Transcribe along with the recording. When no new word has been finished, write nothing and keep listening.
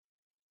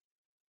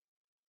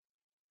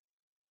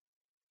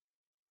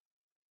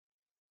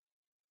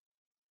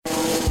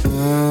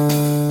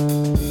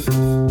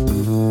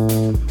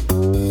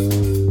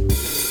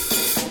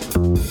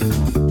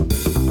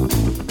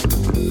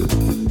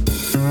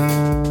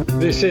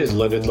This is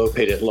Leonard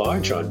Lopate at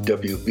Large on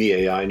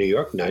WBAI New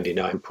York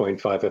 99.5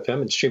 FM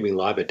and streaming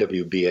live at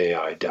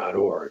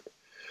WBAI.org.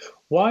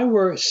 Why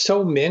were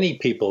so many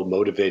people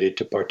motivated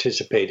to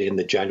participate in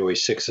the January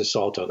 6th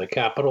assault on the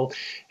Capitol,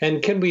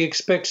 and can we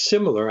expect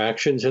similar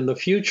actions in the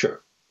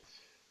future?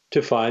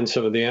 To find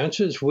some of the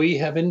answers, we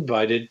have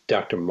invited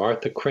Dr.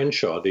 Martha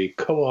Crenshaw, the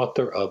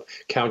co-author of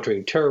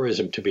Countering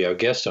Terrorism, to be our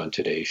guest on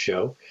today's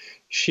show.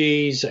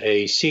 She's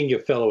a senior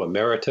fellow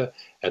emerita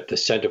at the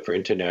Center for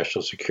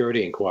International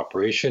Security and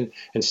Cooperation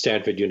and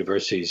Stanford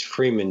University's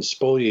Freeman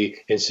Spogli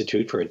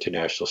Institute for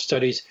International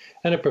Studies,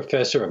 and a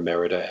professor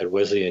emerita at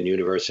Wesleyan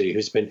University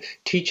who's been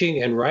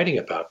teaching and writing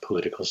about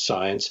political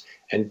science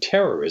and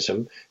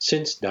terrorism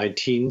since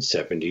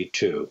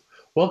 1972.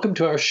 Welcome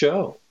to our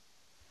show.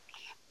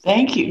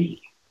 Thank you.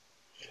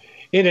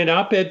 In an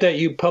op-ed that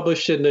you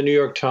published in the New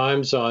York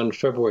Times on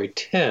February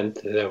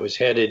 10th that was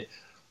headed,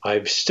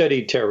 "I've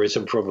studied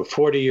terrorism for over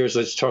 40 years.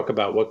 Let's talk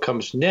about what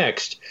comes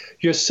next,"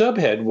 your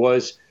subhead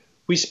was,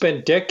 "We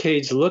spent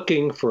decades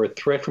looking for a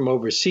threat from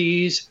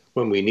overseas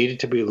when we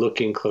needed to be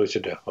looking closer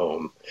to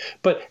home."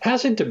 But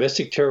hasn't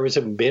domestic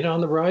terrorism been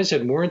on the rise,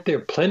 and weren't there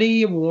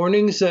plenty of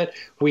warnings that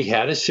we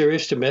had a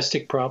serious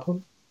domestic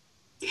problem?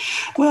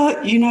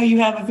 Well, you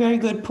have a very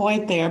good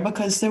point there,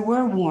 because there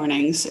were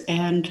warnings,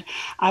 and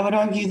I would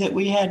argue that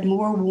we had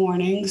more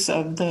warnings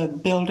of the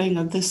building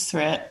of this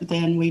threat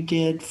than we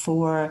did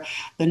for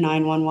the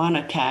 9/11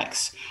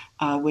 attacks,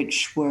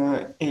 which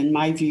were, in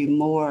my view,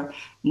 more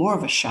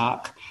of a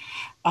shock.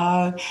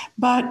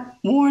 But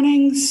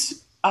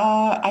warnings,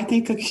 I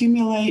think,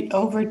 accumulate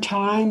over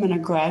time in a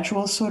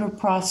gradual sort of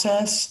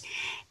process,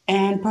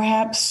 and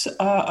perhaps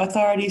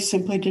authorities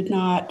simply did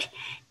not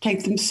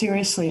take them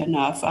seriously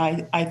enough.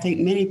 I think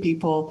many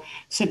people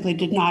simply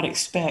did not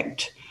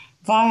expect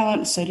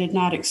violence. They did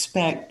not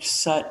expect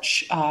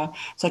such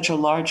a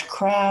large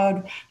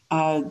crowd.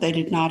 They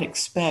did not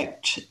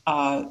expect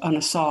an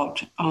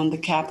assault on the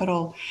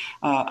Capitol.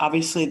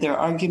 Obviously, there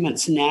are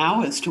arguments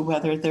now as to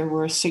whether there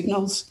were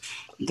signals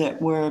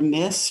that were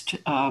missed.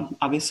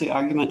 Obviously,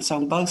 arguments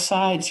on both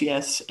sides,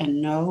 yes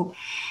and no.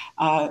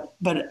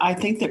 But I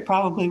think that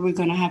probably we're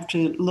going to have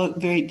to look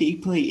very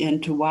deeply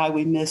into why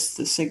we missed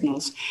the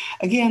signals.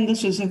 Again,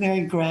 this was a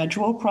very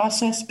gradual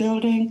process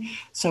building,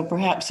 so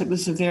perhaps it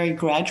was a very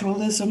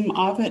gradualism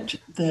of it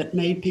that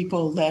made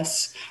people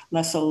less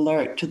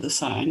alert to the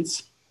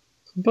signs.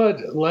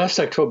 But last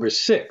October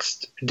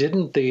 6th,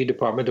 didn't the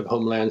Department of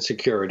Homeland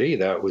Security,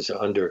 that was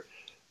under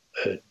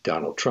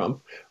Donald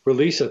Trump,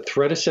 release a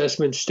threat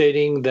assessment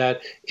stating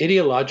that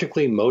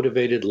ideologically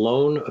motivated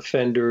lone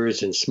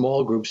offenders and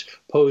small groups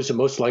pose the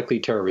most likely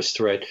terrorist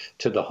threat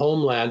to the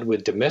homeland,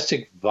 with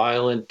domestic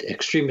violent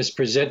extremists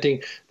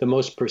presenting the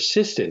most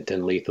persistent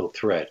and lethal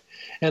threat?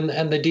 And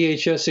the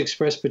DHS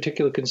expressed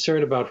particular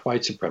concern about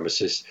white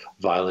supremacist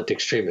violent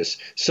extremists.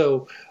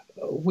 So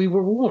we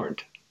were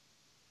warned.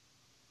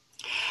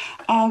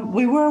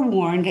 We were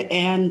warned,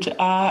 and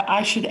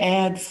I should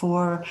add,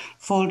 for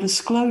full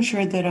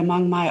disclosure, that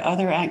among my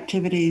other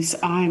activities,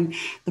 I'm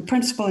the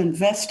principal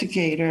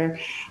investigator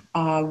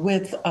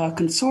with a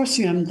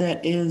consortium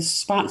that is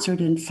sponsored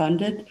and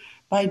funded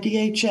by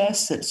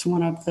DHS. It's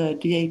one of the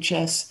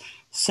DHS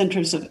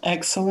Centers of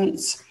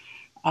Excellence.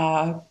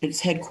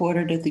 It's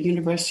headquartered at the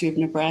University of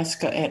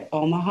Nebraska at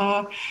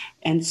Omaha.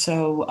 And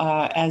so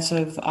as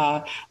of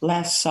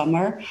last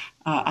summer,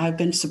 I've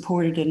been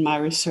supported in my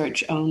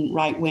research on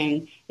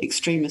right-wing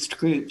extremist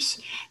groups.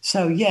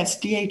 So yes,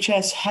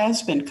 DHS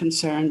has been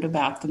concerned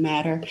about the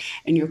matter,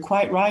 and you're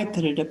quite right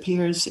that it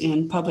appears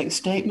in public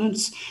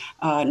statements,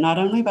 not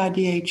only by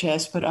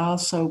DHS, but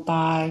also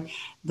by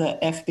the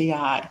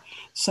FBI.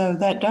 So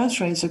that does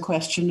raise a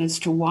question as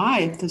to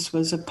why, if this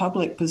was a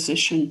public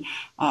position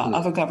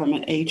of a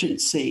government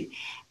agency,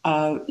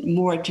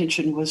 more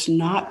attention was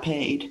not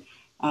paid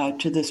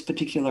to this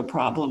particular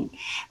problem.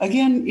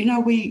 Again,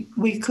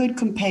 we could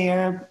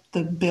compare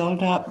the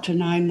build-up to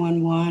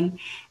 9/11,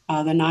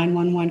 the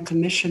 9/11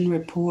 Commission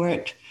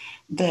report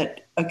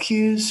that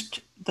accused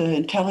the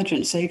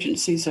intelligence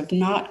agencies of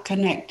not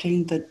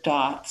connecting the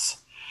dots.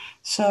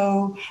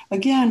 So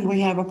again, we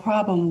have a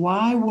problem.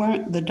 Why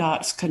weren't the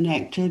dots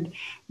connected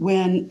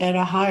when at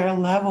a higher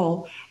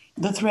level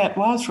the threat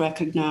was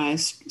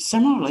recognized?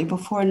 Similarly,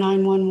 before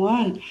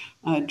 9/11,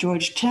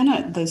 George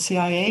Tenet, the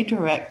CIA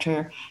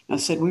director,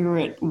 said we were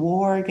at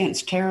war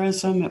against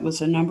terrorism. It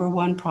was a number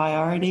one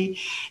priority.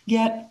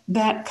 Yet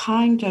that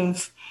kind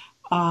of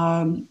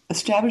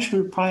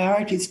establishment of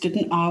priorities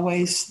didn't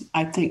always,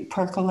 I think,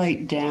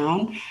 percolate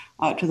down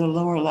to the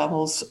lower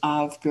levels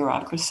of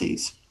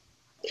bureaucracies.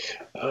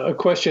 A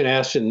question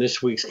asked in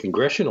this week's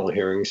congressional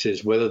hearings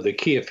is whether the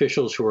key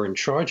officials who were in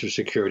charge of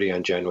security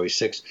on January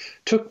 6th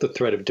took the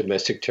threat of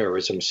domestic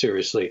terrorism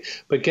seriously.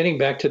 But getting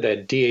back to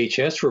that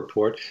DHS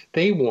report,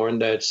 they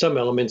warned that some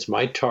elements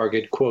might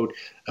target, quote,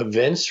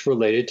 events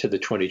related to the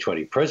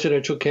 2020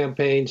 presidential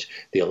campaigns,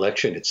 the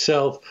election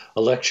itself,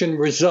 election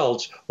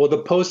results, or the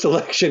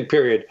post-election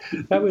period.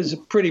 That was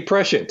pretty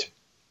prescient.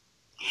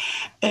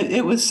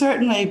 It was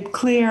certainly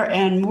clear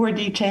and more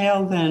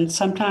detailed than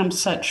sometimes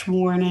such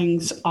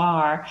warnings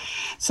are.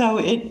 So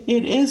it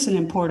is an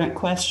important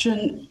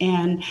question.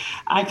 And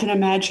I can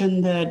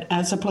imagine that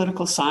as a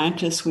political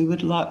scientist, we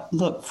would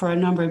look for a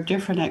number of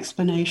different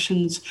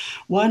explanations.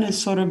 One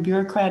is sort of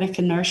bureaucratic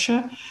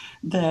inertia,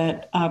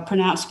 that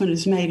pronouncement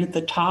is made at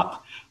the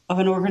top of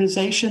an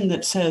organization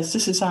that says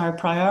this is our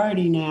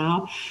priority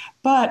now.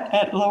 But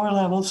at lower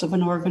levels of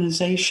an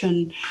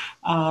organization,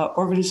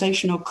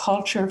 organizational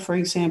culture, for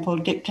example,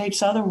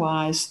 dictates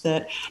otherwise.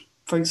 That,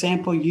 for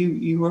example,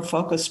 you were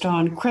focused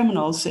on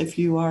criminals if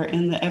you are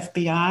in the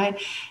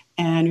FBI,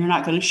 and you're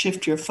not going to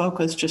shift your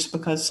focus just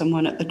because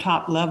someone at the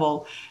top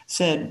level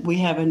said we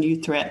have a new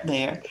threat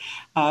there.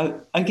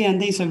 Again,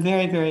 these are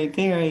very, very,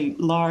 very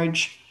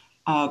large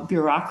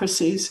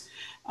bureaucracies,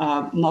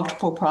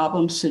 multiple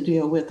problems to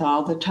deal with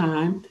all the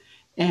time,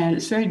 and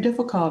it's very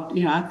difficult.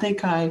 I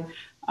think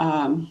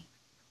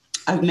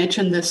I've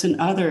mentioned this in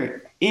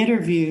other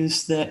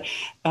interviews that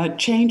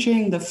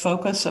changing the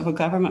focus of a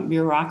government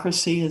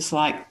bureaucracy is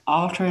like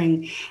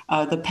altering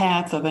the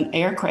path of an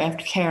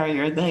aircraft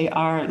carrier. They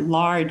are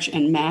large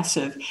and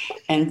massive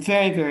and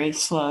very, very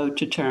slow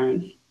to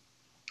turn.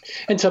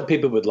 And some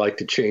people would like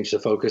to change the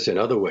focus in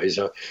other ways.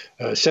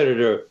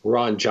 Senator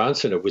Ron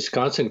Johnson of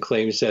Wisconsin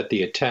claims that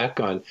the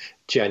attack on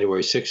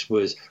January 6th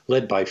was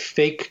led by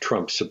fake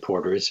Trump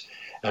supporters,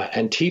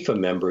 Antifa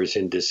members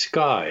in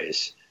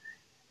disguise.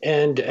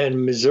 And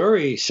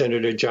Missouri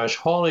Senator Josh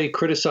Hawley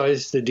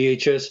criticized the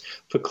DHS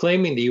for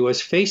claiming the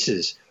U.S.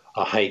 faces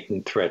a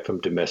heightened threat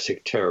from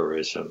domestic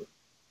terrorism.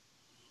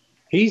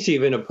 He's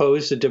even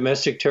opposed the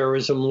domestic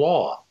terrorism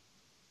law.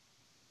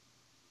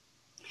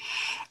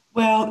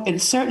 Well,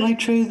 it's certainly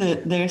true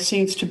that there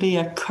seems to be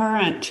a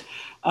current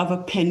of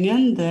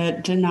opinion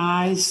that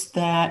denies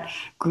that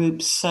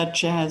groups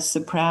such as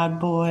the Proud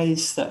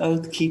Boys, the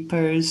Oath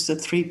Keepers, the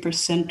Three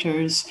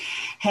Percenters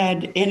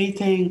had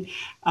anything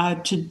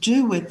to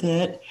do with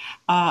it.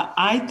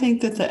 I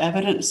think that the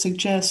evidence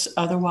suggests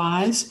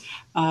otherwise,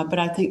 but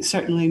I think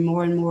certainly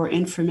more and more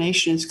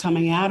information is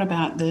coming out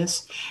about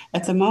this.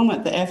 At the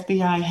moment, the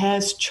FBI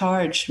has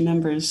charged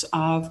members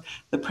of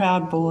the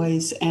Proud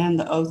Boys and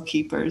the Oath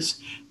Keepers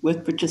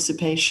with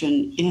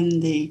participation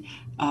in the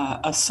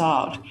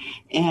assault,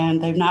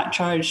 and they've not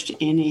charged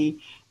any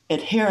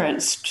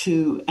adherence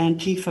to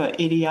Antifa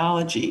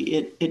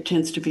ideology. It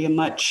tends to be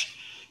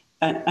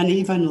an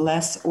even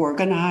less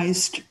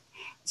organized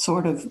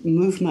sort of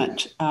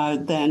movement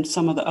than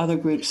some of the other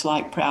groups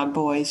like Proud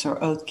Boys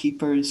or Oath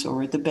Keepers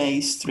or the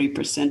Base, Three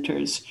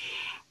Percenters,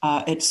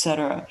 et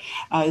cetera.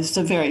 It's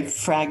a very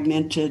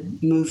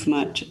fragmented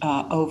movement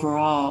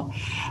overall.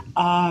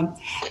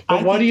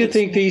 But why do you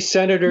think these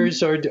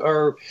senators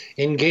are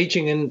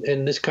engaging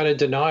in this kind of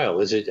denial?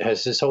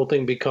 Has this whole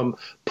thing become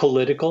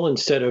political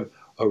instead of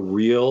a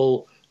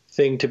real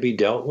thing to be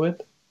dealt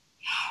with?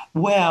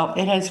 Well,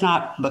 it has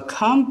not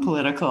become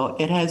political.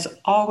 It has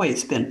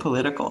always been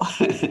political.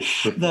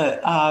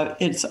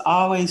 It's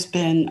always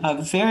been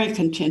a very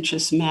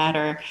contentious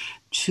matter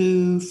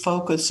to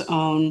focus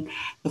on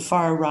the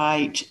far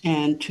right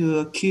and to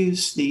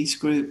accuse these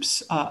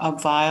groups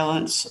of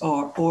violence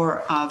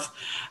or of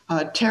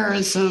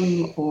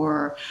terrorism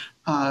or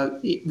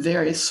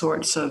various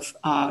sorts of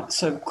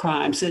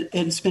crimes.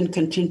 It's been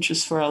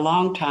contentious for a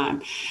long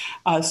time.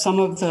 Some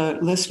of the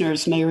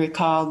listeners may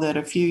recall that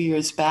a few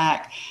years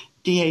back,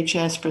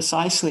 DHS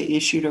precisely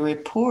issued a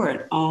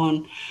report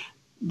on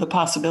the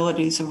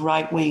possibilities of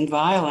right-wing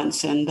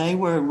violence, and they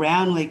were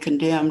roundly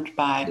condemned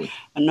by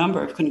a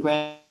number of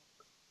congressional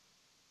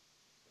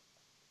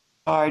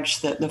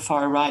charge that the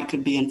far right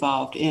could be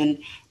involved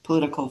in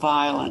political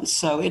violence.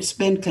 So it's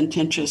been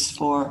contentious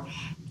for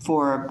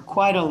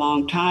quite a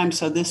long time.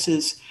 So this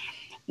is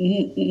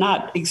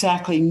not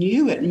exactly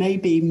new. It may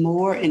be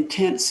more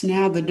intense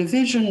now. The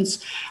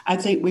divisions, I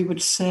think we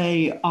would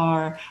say,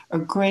 are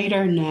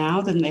greater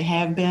now than they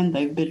have been.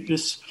 They've been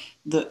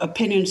the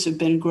opinions have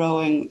been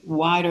growing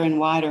wider and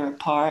wider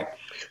apart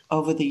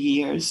over the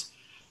years.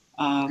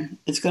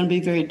 It's going to be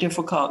very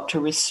difficult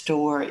to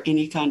restore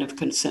any kind of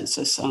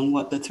consensus on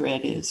what the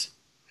threat is.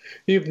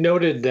 You've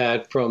noted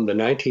that from the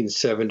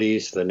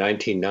 1970s to the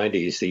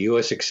 1990s, the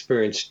U.S.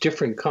 experienced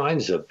different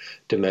kinds of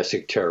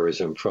domestic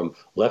terrorism, from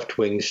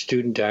left-wing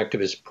student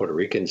activists, Puerto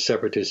Rican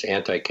separatists,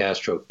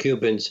 anti-Castro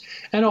Cubans,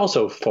 and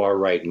also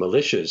far-right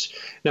militias.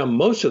 Now,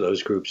 most of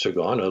those groups are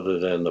gone, other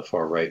than the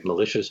far-right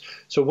militias.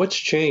 So what's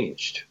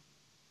changed?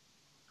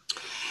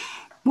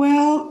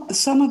 Well,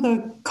 some of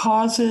the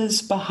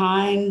causes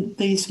behind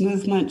these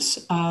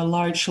movements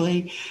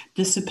largely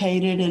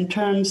dissipated. In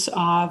terms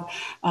of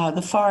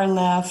the far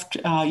left,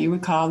 you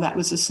recall that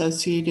was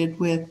associated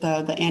with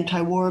the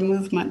anti-war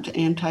movement,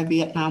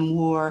 anti-Vietnam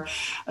War,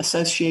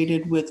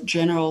 associated with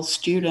general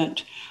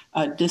student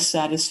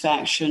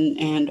dissatisfaction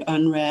and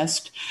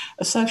unrest,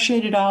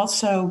 associated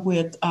also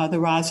with the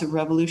rise of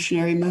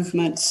revolutionary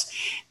movements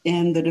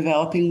in the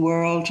developing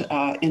world,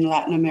 in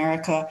Latin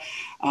America,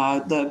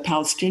 the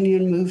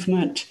Palestinian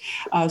movement.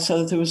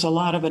 So there was a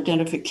lot of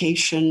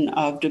identification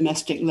of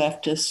domestic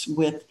leftists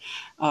with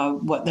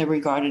what they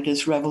regarded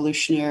as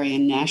revolutionary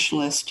and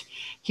nationalist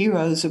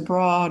heroes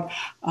abroad.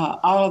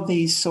 All of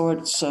these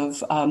sorts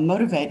of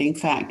motivating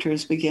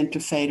factors begin to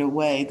fade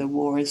away. The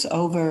war is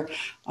over.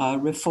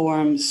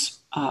 Reforms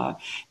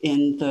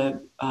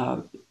in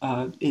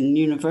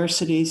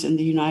universities in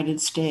the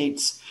United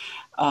States,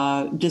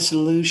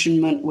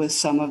 disillusionment with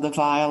some of the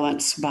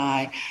violence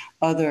by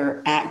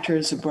other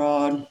actors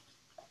abroad.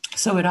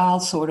 So it all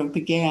sort of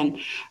began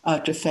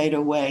to fade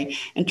away.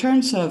 In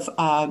terms of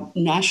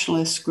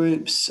nationalist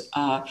groups,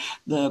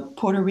 the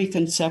Puerto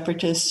Rican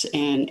separatists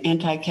and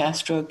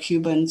anti-Castro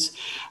Cubans,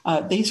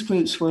 these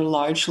groups were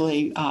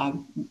largely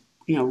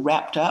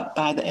wrapped up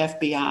by the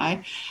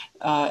FBI.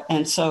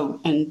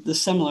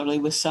 Similarly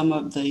with some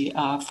of the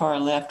far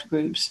left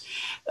groups.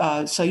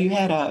 So you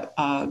had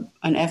an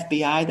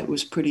FBI that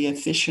was pretty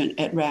efficient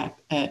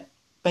at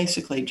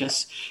basically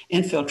just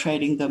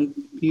infiltrating them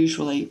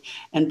usually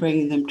and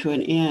bringing them to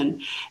an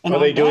end. And are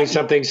they doing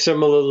something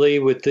similarly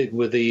with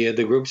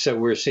the groups that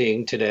we're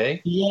seeing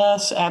today?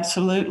 Yes,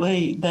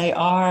 absolutely. They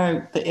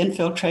are. The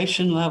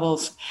infiltration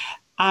levels.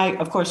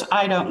 Of course,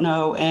 I don't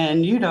know,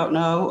 and you don't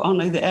know.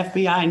 Only the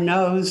FBI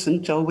knows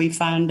until we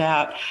find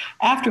out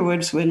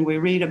afterwards when we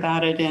read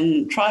about it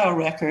in trial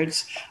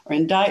records or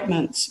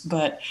indictments.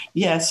 But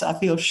yes, I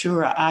feel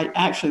sure. I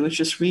actually was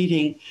just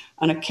reading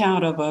an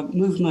account of a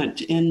movement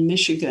in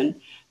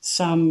Michigan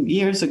some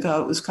years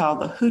ago. It was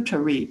called the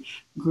Hutari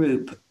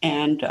Group,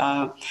 and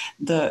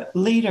the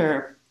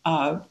leader,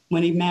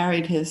 when he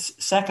married his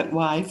second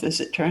wife,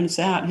 as it turns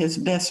out, his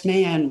best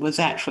man was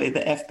actually the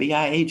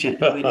FBI agent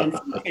who had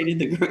infiltrated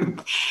the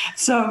group.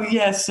 So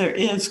yes, there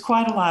is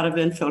quite a lot of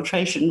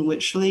infiltration,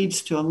 which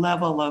leads to a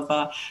level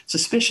of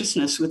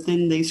suspiciousness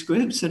within these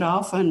groups that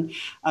often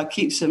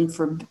keeps them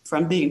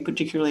from being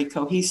particularly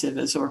cohesive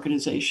as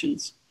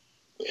organizations.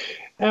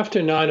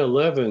 After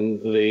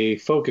 9/11, the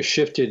focus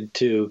shifted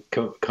to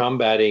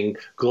combating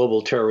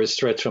global terrorist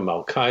threats from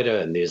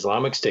Al-Qaeda and the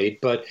Islamic State.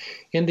 But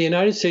in the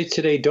United States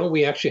today, don't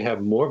we actually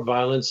have more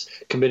violence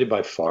committed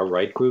by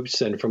far-right groups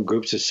than from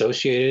groups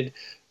associated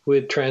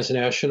with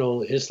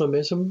transnational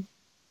Islamism?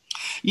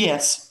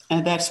 Yes,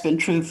 and that's been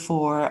true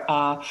for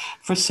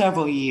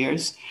several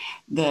years,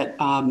 that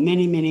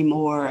many, many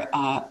more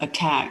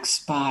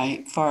attacks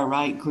by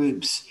far-right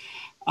groups.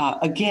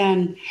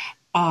 Again,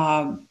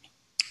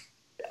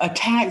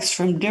 attacks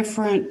from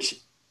different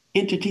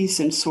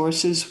entities and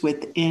sources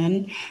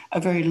within a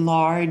very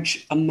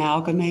large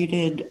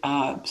amalgamated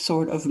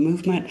sort of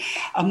movement,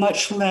 a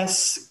much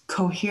less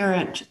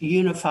coherent,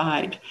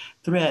 unified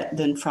threat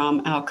than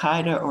from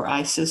Al-Qaeda or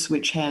ISIS,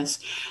 which has,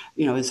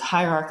 is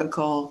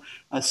hierarchical,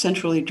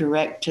 centrally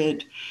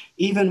directed.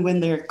 Even when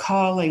they're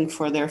calling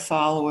for their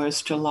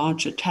followers to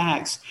launch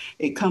attacks,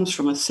 it comes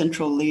from a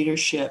central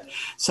leadership.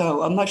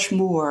 So a much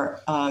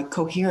more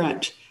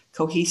coherent,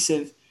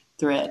 cohesive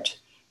threat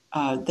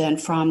than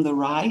from the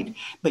right.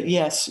 But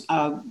yes,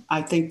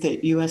 I think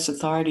that U.S.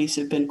 authorities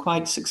have been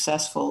quite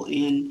successful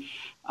in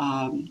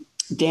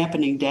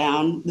dampening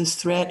down this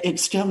threat. It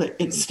still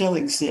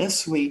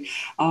exists. We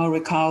all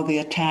recall the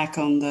attack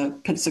on the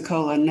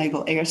Pensacola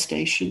Naval Air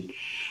Station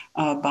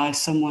by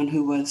someone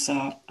who was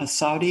a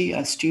Saudi,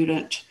 a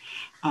student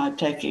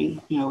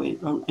taking,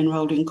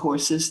 enrolled in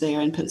courses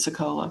there in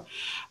Pensacola.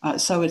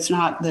 So it's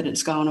not that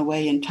it's gone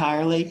away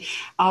entirely.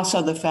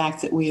 Also, the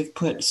fact that we have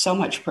put so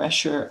much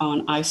pressure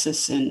on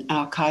ISIS and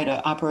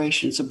Al-Qaeda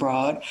operations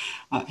abroad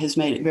has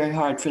made it very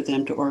hard for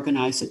them to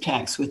organize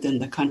attacks within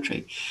the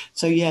country.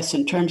 So yes,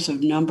 in terms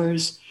of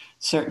numbers,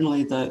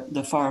 certainly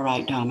the far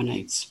right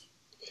dominates.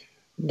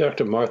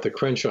 Dr. Martha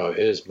Crenshaw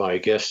is my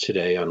guest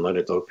today on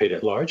Leonard Lopate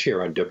at Large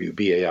here on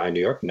WBAI New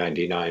York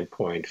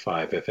 99.5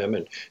 FM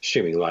and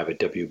streaming live at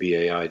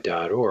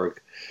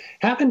WBAI.org.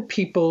 Haven't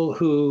people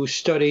who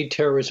study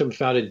terrorism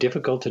found it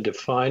difficult to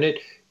define it?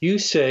 You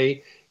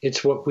say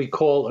it's what we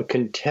call a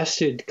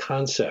contested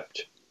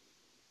concept.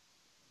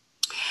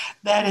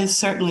 That is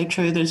certainly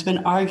true. There's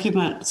been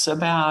arguments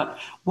about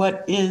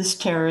what is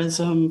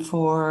terrorism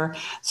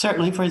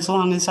certainly for as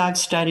long as I've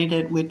studied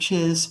it, which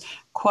is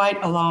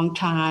quite a long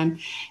time.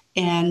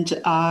 And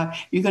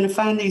you're going to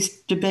find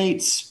these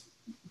debates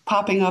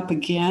popping up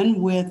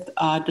again with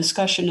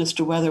discussion as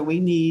to whether we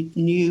need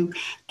new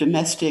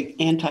domestic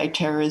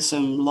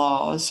anti-terrorism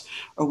laws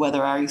or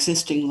whether our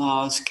existing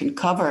laws can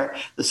cover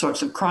the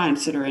sorts of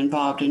crimes that are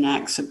involved in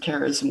acts of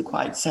terrorism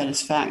quite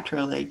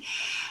satisfactorily.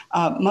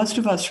 Most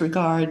of us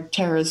regard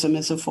terrorism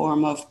as a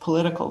form of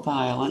political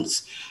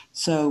violence.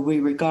 So we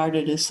regard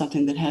it as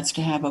something that has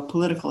to have a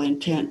political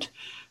intent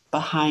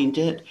behind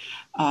it.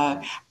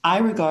 I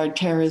regard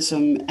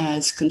terrorism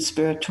as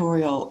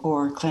conspiratorial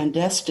or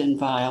clandestine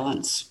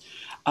violence,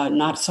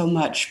 not so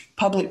much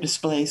public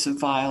displays of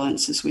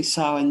violence as we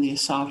saw in the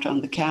assault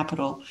on the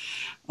Capitol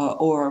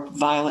or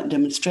violent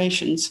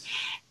demonstrations.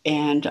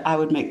 And I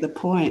would make the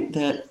point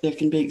that there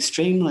can be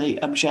extremely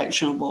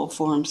objectionable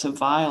forms of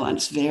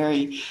violence,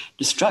 very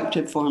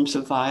destructive forms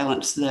of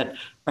violence that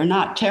are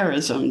not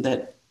terrorism,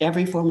 that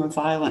every form of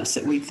violence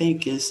that we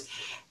think is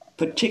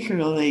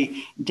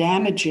particularly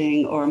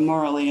damaging or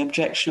morally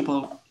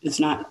objectionable is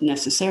not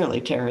necessarily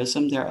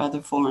terrorism. There are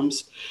other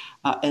forms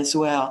as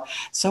well.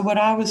 So what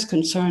I was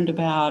concerned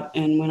about,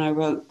 and when I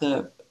wrote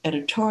the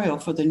editorial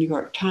for the New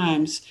York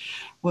Times,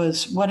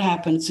 was what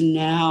happens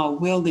now.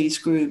 Will these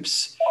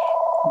groups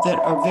that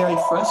are very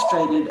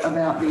frustrated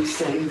about these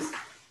things,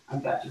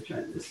 I've got to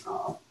turn this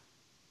off,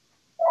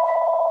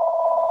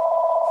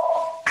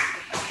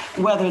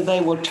 whether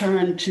they will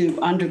turn to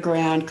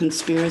underground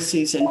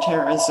conspiracies and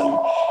terrorism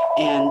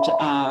and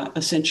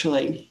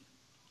essentially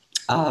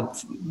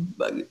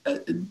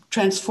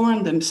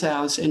transform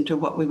themselves into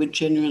what we would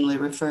genuinely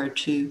refer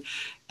to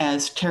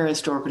as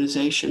terrorist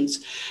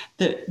organizations.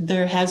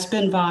 There has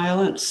been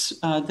violence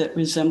that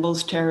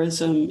resembles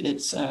terrorism.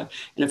 It's, in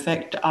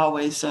effect,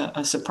 always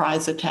a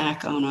surprise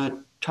attack on a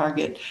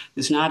target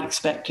who's not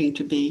expecting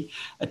to be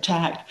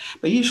attacked,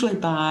 but usually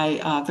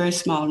by very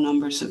small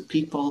numbers of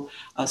people,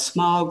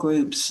 small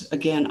groups,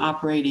 again,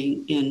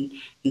 operating in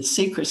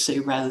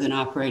secrecy rather than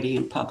operating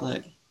in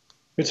public.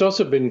 It's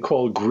also been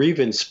called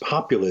grievance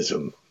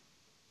populism.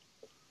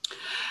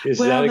 Is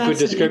that a good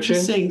description? Well, that's an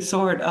interesting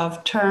sort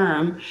of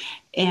term.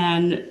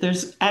 And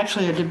there's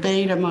actually a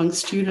debate among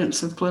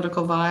students of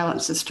political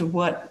violence as to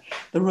what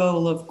the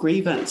role of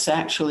grievance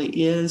actually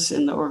is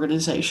in the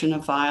organization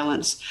of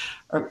violence.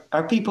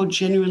 Are people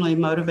genuinely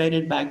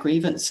motivated by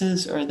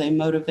grievances, or are they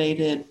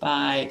motivated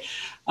by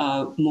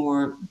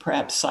more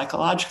perhaps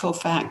psychological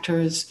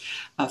factors,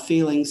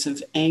 feelings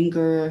of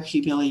anger,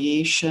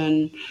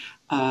 humiliation,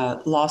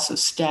 loss of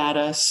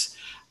status?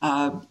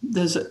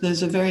 There's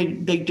a very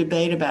big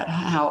debate about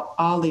how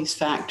all these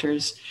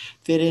factors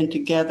fit in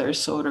together,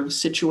 sort of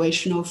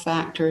situational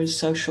factors,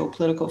 social,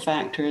 political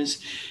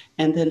factors,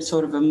 and then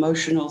sort of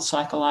emotional,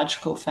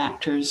 psychological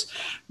factors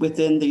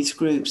within these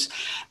groups.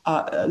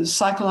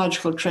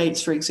 Psychological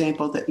traits, for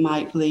example, that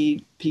might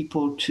lead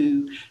people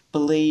to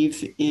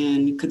believe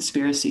in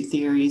conspiracy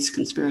theories,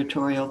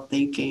 conspiratorial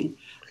thinking,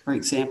 for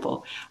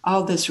example.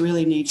 All this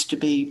really needs to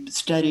be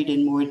studied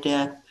in more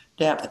depth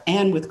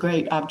and with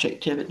great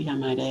objectivity, I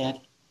might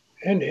add.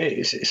 And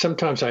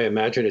sometimes I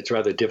imagine it's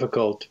rather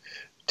difficult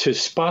to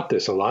spot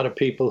this. A lot of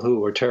people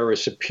who are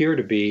terrorists appear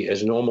to be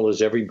as normal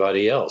as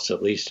everybody else,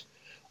 at least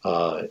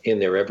in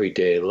their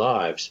everyday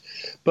lives.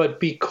 But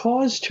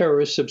because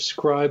terrorists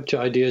subscribe to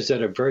ideas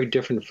that are very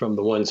different from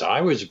the ones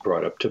I was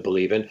brought up to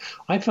believe in,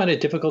 I find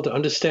it difficult to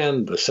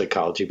understand the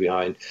psychology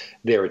behind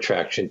their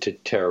attraction to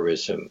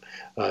terrorism,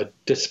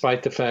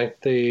 despite the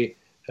fact the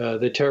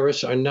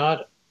terrorists are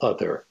not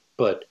other,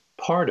 but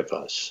part of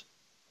us.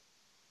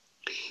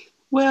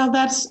 Well,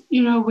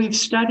 we've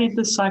studied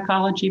the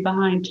psychology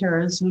behind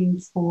terrorism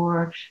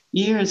for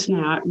years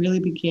now. It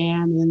really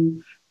began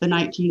in the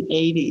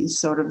 1980s.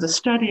 Sort of the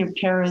study of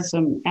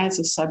terrorism as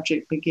a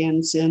subject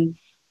begins in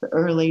the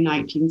early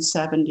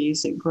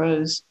 1970s. It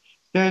grows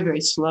very,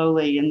 very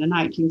slowly. In the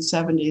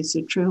 1970s,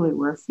 there truly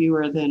were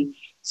fewer than,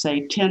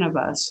 say, 10 of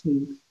us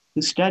who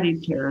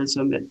studied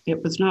terrorism.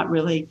 It was not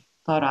really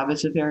thought of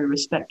as a very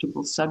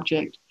respectable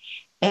subject.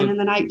 And in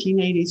the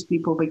 1980s,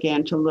 people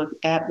began to look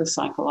at the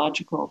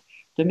psychological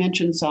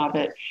dimensions of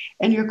it.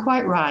 And you're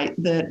quite right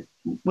that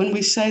when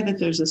we say that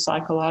there's a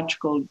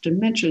psychological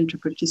dimension to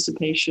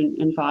participation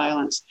in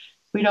violence,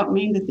 we don't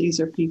mean that these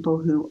are people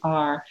who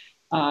are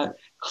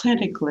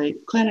clinically,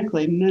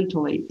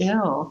 mentally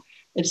ill.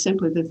 It's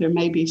simply that there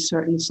may be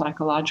certain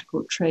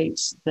psychological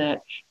traits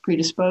that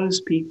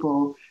predispose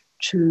people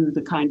to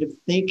the kind of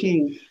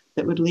thinking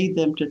that would lead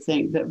them to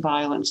think that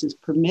violence is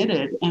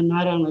permitted, and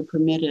not only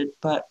permitted,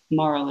 but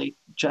morally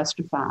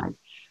justified.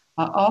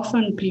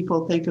 Often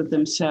people think of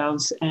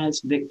themselves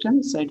as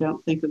victims. They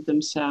don't think of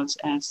themselves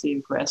as the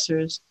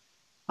aggressors,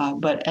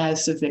 but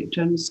as the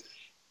victims.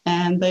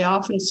 And they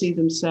often see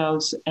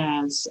themselves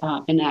as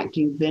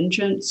enacting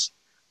vengeance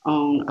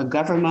on a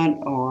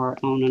government or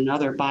on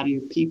another body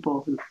of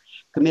people who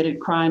committed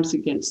crimes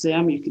against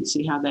them. You can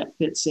see how that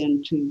fits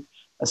into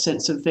a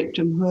sense of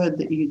victimhood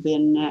that you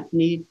then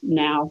need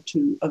now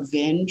to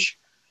avenge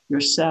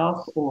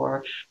yourself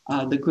or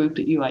the group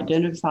that you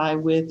identify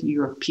with,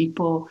 your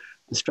people,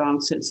 a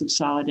strong sense of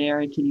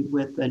solidarity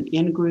with an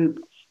in-group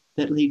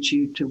that leads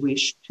you to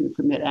wish to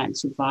commit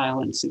acts of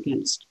violence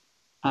against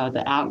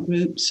the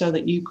out-group, so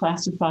that you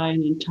classify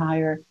an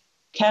entire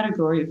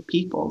category of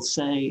people,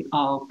 say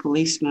all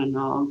policemen,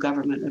 all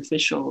government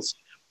officials,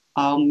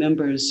 all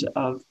members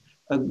of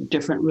a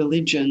different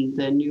religion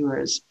than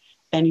yours.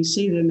 And you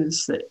see them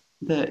as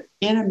the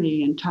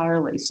enemy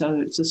entirely. So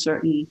it's a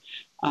certain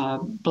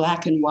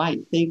black and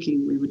white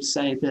thinking, we would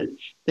say,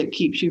 that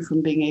keeps you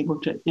from being able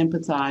to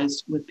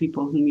empathize with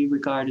people whom you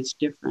regard as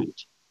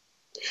different.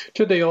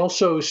 Do they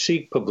also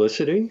seek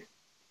publicity?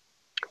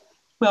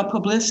 Well,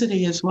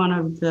 publicity is one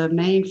of the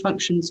main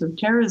functions of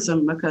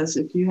terrorism, because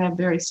if you have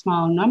very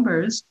small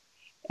numbers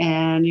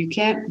and you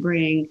can't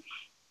bring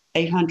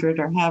 800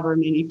 or however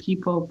many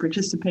people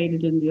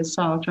participated in the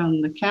assault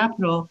on the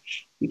Capitol,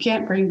 you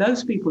can't bring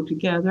those people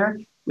together,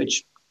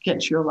 which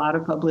gets you a lot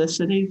of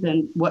publicity.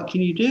 Then what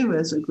can you do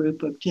as a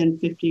group of 10,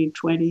 15,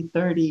 20,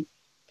 30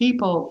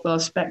 people? Well, a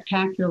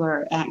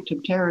spectacular act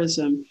of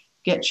terrorism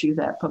gets you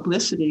that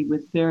publicity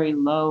with very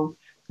low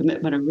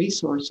commitment of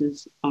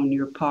resources on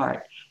your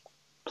part.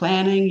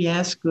 Planning,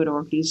 yes. Good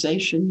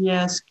organization,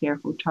 yes.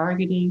 Careful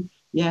targeting,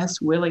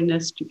 yes.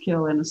 Willingness to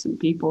kill innocent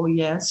people,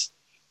 yes.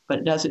 But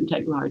it doesn't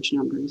take large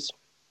numbers.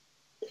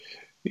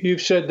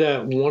 You've said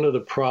that one of the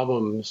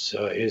problems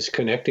is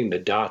connecting the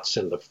dots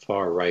in the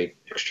far-right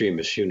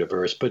extremist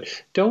universe, but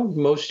don't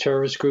most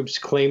terrorist groups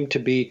claim to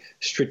be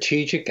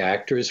strategic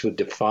actors with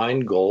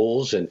defined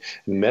goals and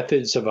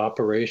methods of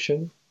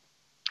operation?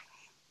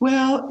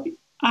 Well,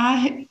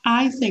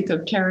 I think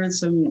of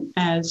terrorism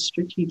as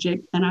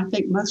strategic, and I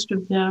think most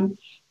of them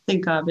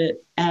think of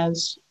it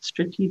as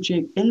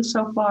strategic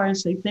insofar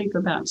as they think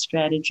about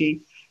strategy.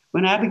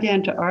 When I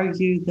began to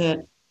argue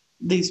that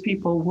these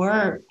people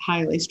were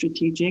highly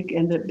strategic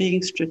and that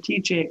being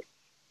strategic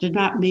did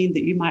not mean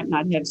that you might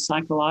not have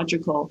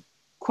psychological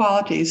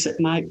qualities that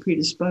might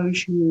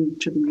predispose you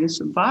to the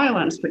use of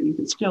violence, but you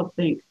could still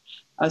think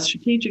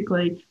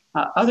strategically.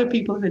 Other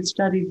people who had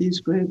studied these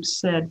groups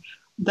said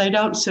they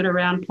don't sit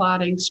around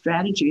plotting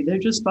strategy. They're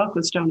just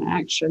focused on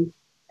action,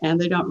 and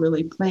they don't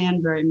really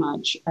plan very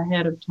much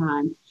ahead of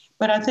time.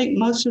 But I think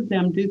most of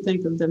them do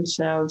think of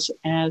themselves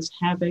as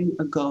having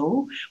a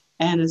goal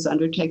and as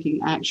undertaking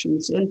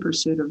actions in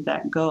pursuit of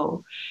that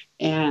goal.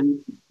 And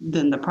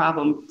then the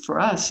problem for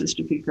us is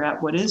to figure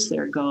out what is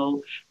their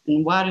goal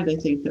and why do they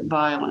think that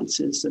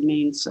violence is the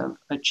means of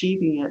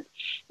achieving it,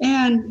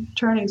 and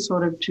turning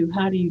sort of to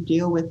how do you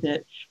deal with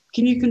it?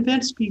 Can you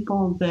convince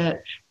people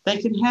that they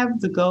can have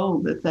the goal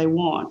that they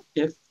want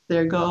if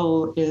their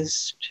goal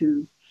is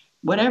to,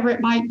 whatever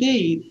it might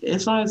be,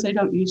 as long as they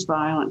don't use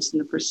violence in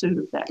the pursuit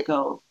of that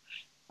goal?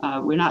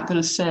 We're not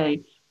going to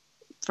say,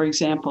 for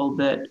example,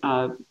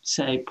 that,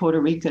 say,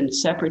 Puerto Rican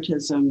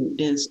separatism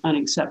is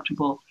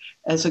unacceptable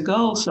as a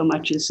goal so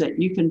much as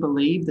that you can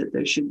believe that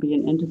there should be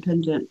an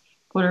independent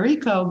Puerto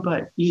Rico,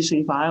 but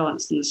using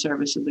violence in the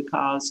service of the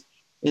cause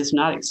is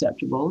not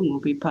acceptable and will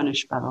be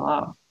punished by the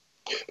law.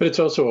 But it's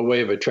also a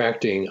way of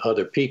attracting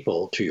other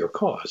people to your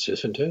cause,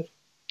 isn't it?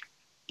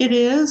 It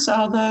is,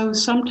 although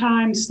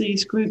sometimes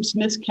these groups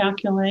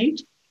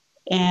miscalculate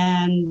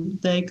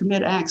and they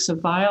commit acts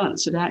of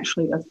violence that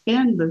actually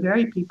offend the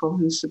very people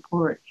whose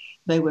support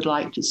they would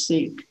like to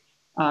seek.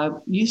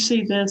 You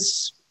see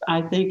this,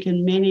 I think,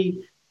 in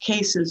many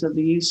cases of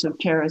the use of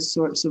terrorist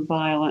sorts of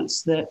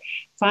violence, that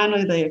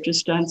finally they have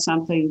just done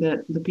something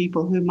that the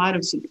people who might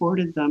have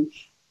supported them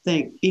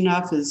think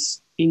enough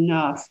is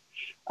enough.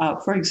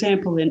 For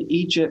example, in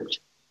Egypt,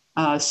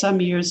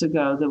 some years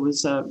ago, there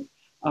was a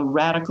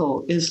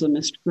radical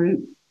Islamist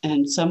group,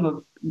 and some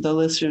of the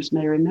listeners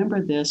may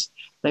remember this.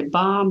 They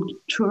bombed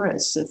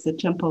tourists at the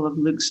Temple of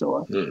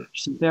Luxor,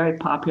 which is a very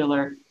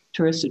popular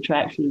tourist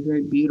attraction, a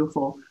very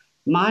beautiful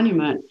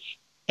monument.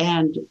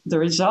 And the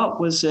result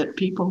was that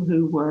people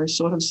who were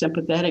sort of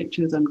sympathetic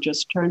to them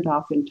just turned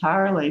off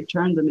entirely,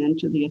 turned them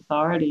into the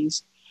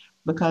authorities,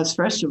 because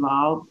first of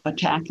all,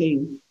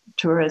 attacking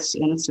tourists,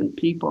 innocent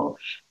people,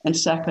 and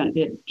second,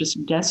 it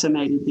just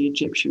decimated the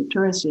Egyptian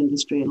tourist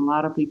industry, and a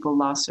lot of people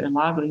lost their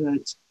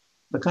livelihoods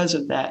because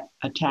of that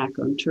attack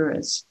on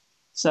tourists.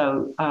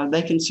 So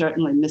they can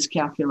certainly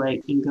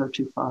miscalculate and go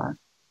too far.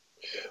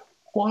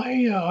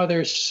 Why are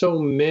there so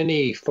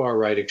many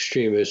far-right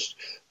extremist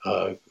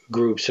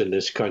groups in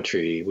this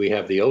country? We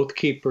have the Oath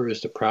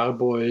Keepers, the Proud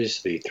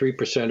Boys, the Three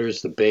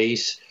Percenters, the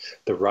Base,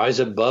 the Rise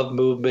Above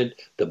movement,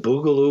 the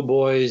Boogaloo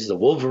Boys, the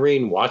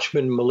Wolverine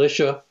Watchman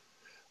Militia.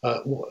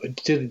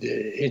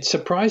 It's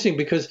surprising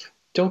because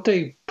don't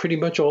they pretty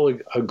much all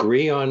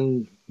agree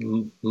on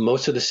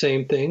most of the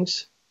same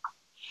things?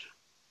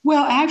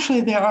 Well,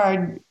 actually,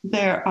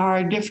 there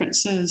are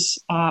differences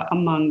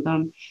among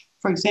them.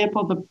 For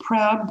example, the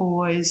Proud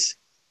Boys,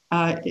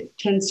 it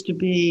tends to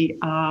be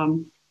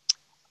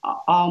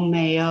all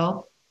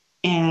male,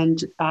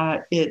 and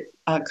it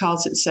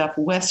calls itself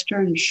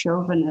Western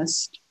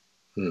chauvinist.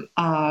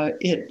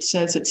 It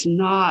says it's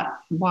not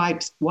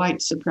white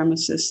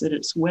supremacist, that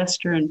it's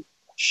Western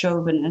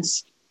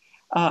chauvinist.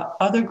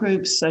 Other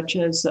groups, such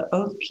as the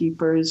Oath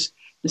Keepers,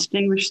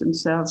 distinguish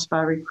themselves by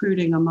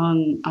recruiting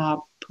among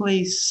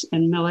police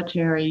and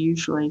military,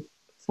 usually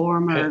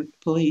former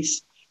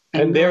police.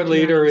 And their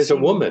leader is a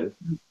woman.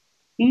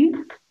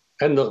 Hmm?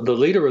 And the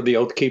leader of the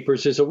Oath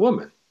Keepers is a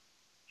woman.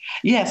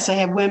 Yes, they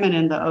have women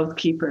in the Oath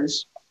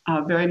Keepers,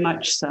 very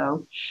much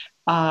so.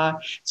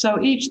 So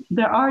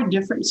there are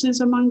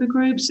differences among the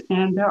groups,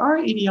 and there are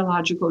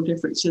ideological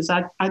differences.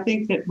 I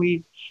think that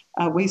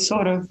we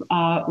sort of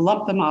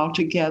lump them all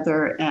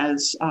together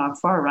as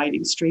far-right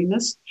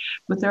extremists,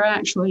 but there are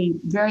actually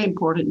very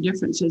important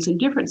differences, and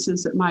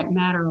differences that might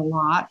matter a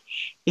lot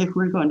if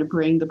we're going to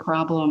bring the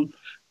problem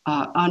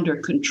under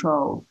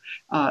control.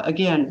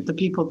 Again, the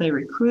people they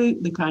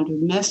recruit, the kind of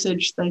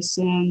message they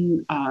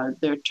send,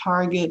 their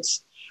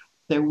targets,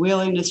 their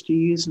willingness to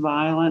use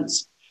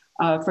violence.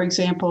 For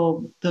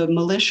example, the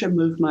militia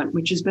movement,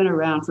 which has been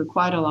around for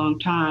quite a long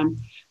time,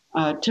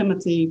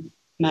 Timothy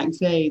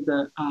McVeigh,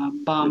 the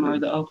bomber,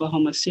 the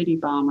Oklahoma City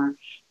bomber,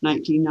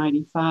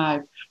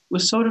 1995,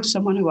 was sort of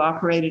someone who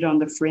operated on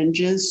the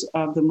fringes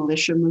of the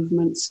militia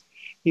movements.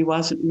 He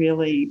wasn't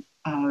really,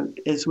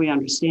 as we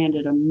understand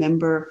it, a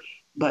member,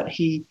 but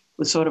he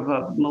was sort of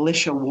a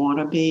militia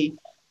wannabe,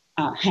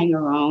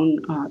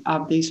 hanger-on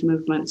of these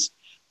movements.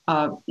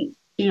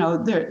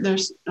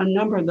 There's a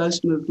number of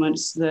those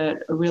movements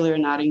that really are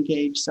not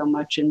engaged so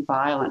much in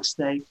violence.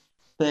 They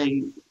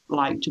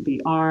like to be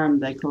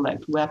armed. They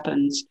collect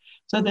weapons.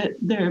 So that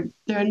there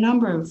are a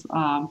number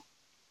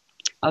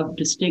of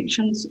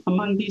distinctions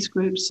among these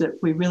groups that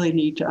we really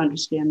need to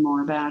understand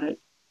more about it.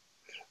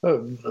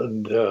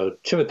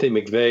 Timothy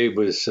McVeigh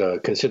was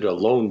considered a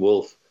lone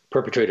wolf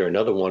perpetrator.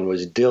 Another one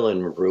was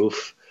Dylan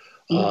Roof.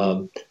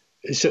 Mm-hmm.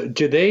 So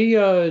do they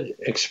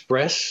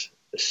express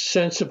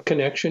sense of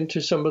connection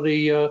to some of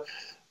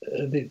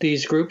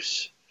these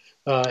groups?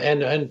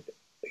 And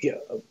yeah,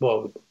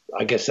 well,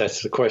 I guess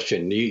that's the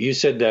question. You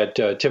said that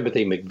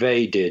Timothy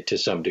McVeigh did to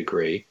some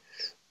degree,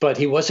 but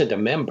he wasn't a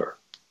member.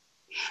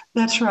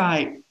 That's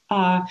right.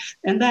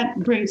 And that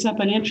brings up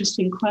an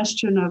interesting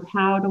question of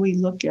how do we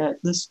look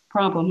at this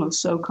problem of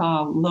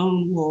so-called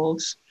lone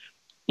wolves,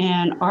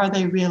 and are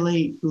they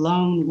really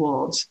lone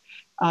wolves?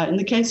 In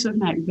the case of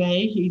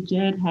McVeigh, he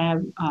did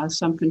have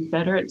some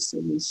Confederates.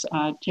 It was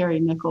Terry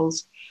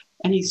Nichols,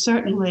 and he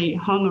certainly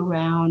hung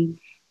around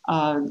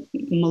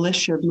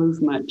militia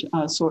movement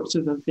sorts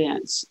of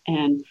events,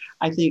 and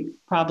I think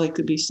probably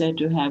could be said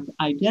to have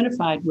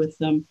identified with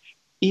them,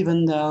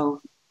 even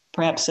though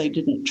perhaps they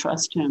didn't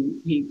trust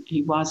him.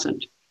 He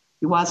wasn't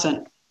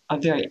a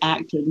very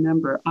active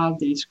member of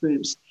these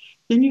groups.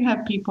 Then you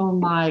have people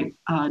like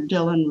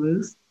Dylan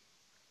Roof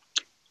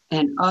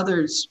and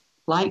others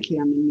like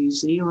him in New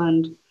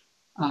Zealand,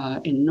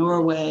 in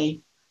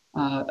Norway,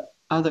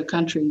 other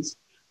countries,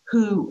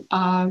 who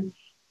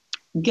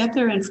get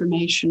their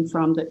information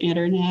from the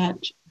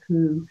internet,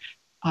 who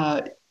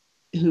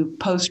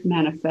post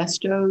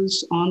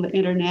manifestos on the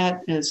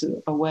internet as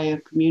a way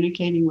of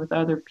communicating with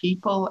other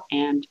people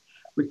and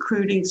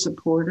recruiting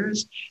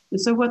supporters.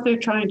 And so what they're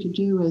trying to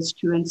do is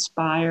to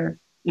inspire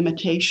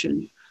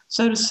imitation.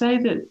 So to say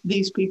that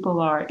these people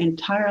are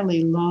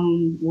entirely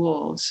lone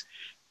wolves,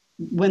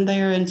 when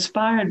they are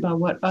inspired by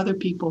what other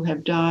people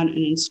have done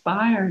and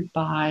inspired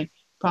by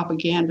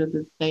propaganda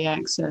that they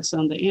access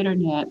on the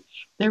internet,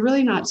 they're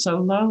really not so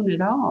lone at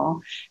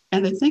all.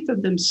 And they think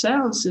of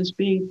themselves as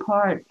being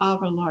part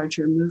of a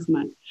larger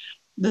movement.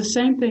 The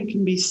same thing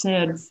can be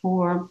said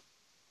for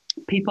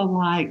people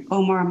like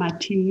Omar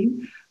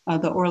Mateen,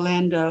 the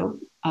Orlando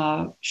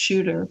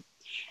shooter.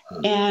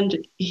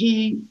 And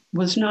he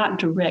was not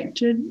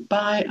directed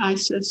by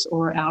ISIS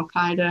or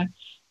Al-Qaeda,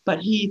 but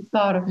he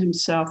thought of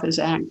himself as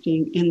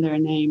acting in their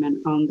name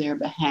and on their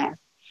behalf.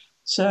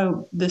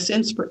 So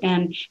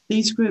and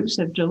these groups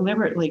have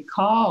deliberately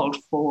called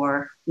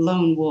for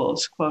lone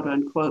wolves, quote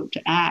unquote,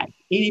 to act.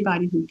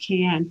 Anybody who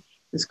can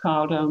is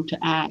called on to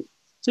act.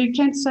 So you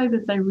can't say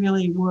that they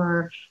really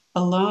were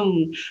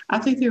alone. I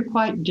think they're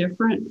quite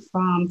different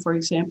from, for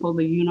example,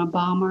 the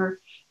Unabomber,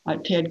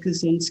 Ted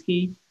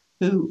Kaczynski,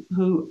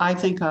 who I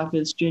think of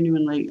as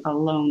genuinely a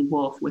lone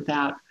wolf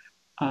without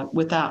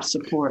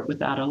support,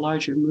 without a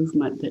larger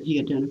movement that he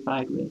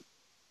identified with.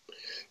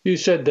 You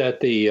said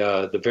that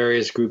the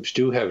various groups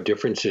do have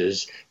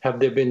differences. Have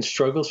there been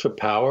struggles for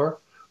power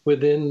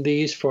within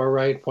these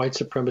far-right white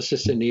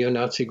supremacist and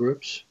neo-Nazi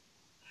groups?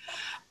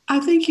 I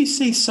think you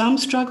see some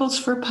struggles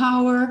for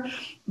power,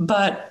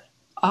 but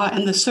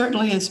and there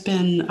certainly has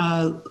been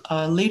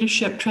a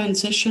leadership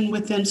transition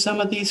within some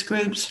of these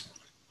groups.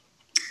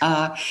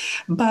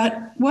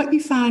 But what you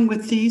find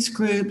with these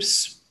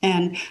groups,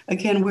 and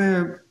again,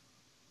 we're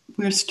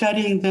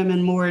studying them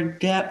in more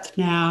depth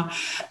now,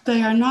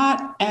 they are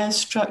not as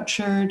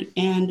structured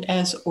and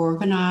as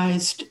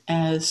organized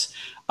as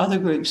other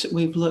groups that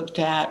we've looked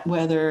at,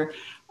 whether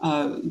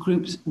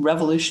groups,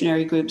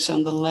 revolutionary groups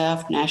on the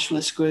left,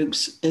 nationalist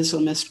groups,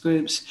 Islamist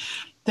groups.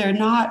 They're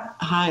not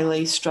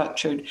highly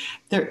structured.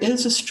 There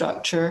is a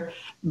structure,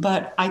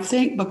 but I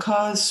think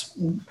because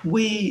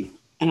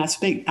I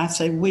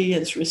say we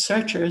as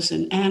researchers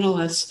and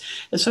analysts,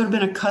 have sort of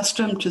been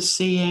accustomed to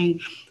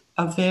seeing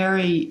a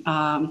very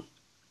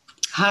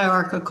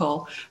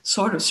hierarchical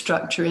sort of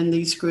structure in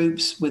these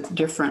groups with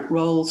different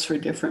roles for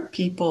different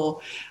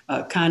people,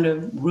 kind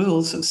of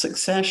rules of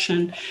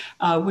succession.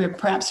 We're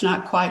perhaps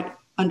not quite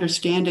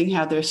understanding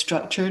how they're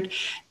structured,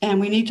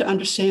 and we need to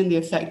understand the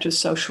effect of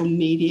social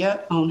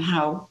media on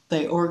how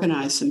they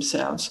organize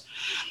themselves.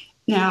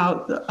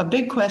 Now, a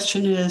big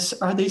question is,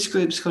 are these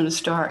groups going to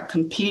start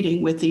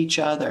competing with each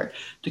other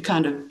to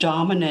kind of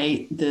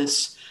dominate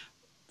this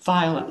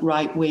violent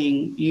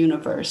right-wing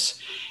universe?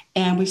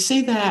 And we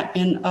see that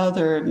in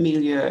other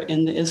milieu,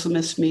 in the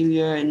Islamist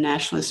milieu and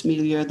nationalist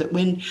milieu, that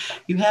when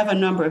you have a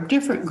number of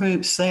different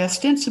groups, they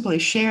ostensibly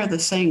share the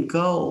same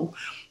goal,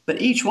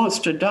 but each wants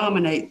to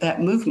dominate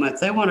that movement.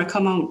 They want to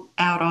come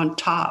out on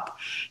top.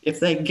 If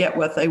they get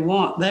what they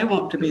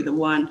want to be the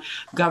one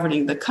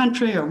governing the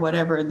country or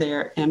whatever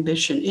their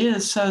ambition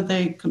is. So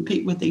they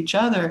compete with each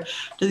other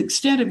to the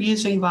extent of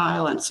using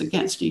violence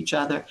against each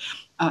other.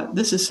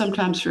 This is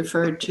sometimes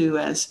referred to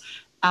as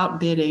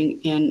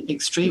outbidding in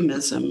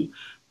extremism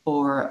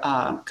or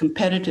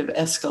competitive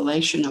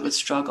escalation of a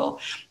struggle.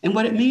 And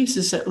what it means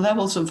is that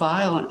levels of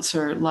violence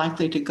are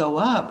likely to go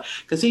up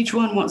because each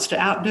one wants to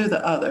outdo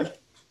the other.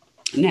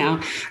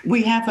 Now,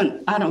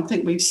 I don't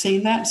think we've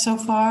seen that so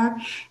far,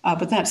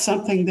 but that's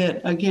something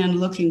that, again,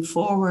 looking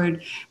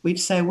forward, we'd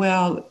say,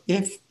 well,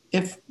 if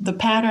the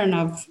pattern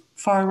of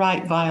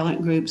far-right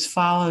violent groups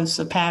follows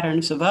the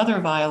patterns of other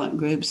violent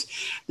groups,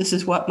 this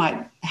is what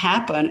might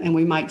happen, and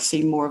we might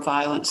see more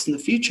violence in the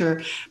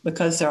future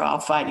because they're all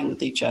fighting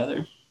with each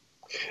other.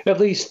 At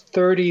least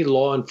 30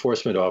 law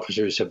enforcement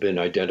officers have been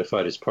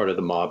identified as part of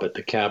the mob at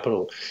the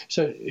Capitol.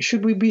 So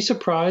should we be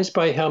surprised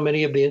by how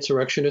many of the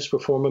insurrectionists were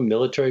former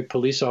military,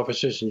 police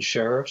officers, and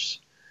sheriffs?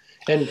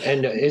 And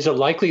is it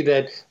likely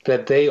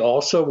that they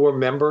also were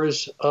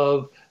members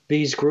of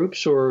these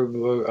groups,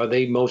 or are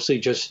they mostly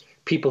just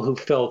people who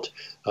felt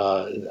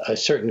a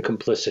certain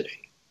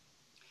complicity?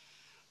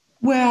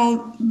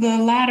 Well, the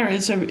latter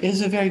is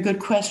a very good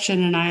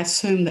question, and I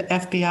assume the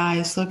FBI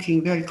is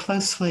looking very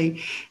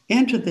closely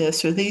into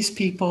this. Are these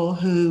people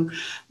who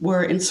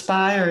were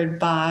inspired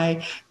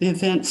by the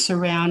events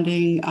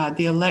surrounding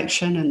the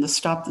election and the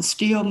Stop the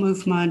Steal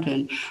movement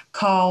and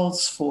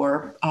calls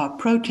for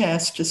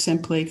protests to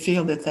simply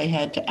feel that they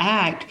had to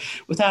act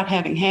without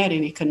having had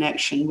any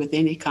connection with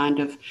any kind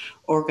of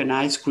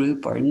organized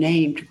group or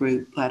named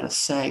group, let us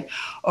say,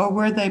 or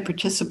were they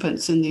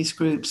participants in these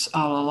groups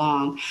all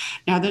along?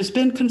 Now, there's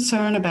been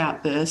concern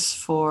about this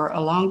for a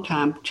long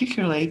time,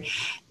 particularly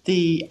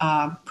the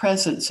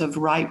presence of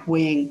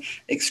right-wing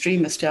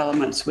extremist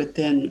elements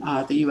within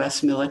the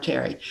U.S.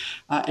 military.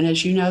 And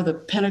as you know, the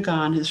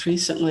Pentagon has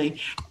recently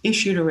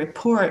issued a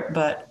report,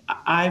 but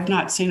I've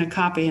not seen a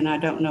copy, and I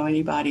don't know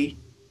anybody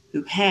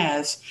who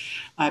has.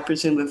 I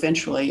presume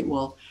eventually it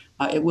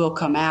will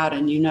come out,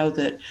 and you know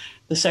that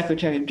the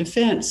Secretary of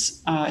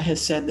Defense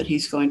has said that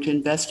he's going to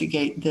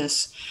investigate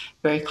this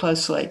very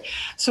closely.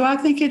 So I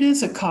think it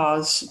is a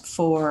cause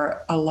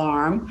for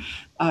alarm.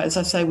 As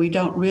I say, we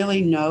don't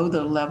really know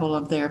the level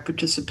of their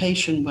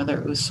participation, whether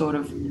it was sort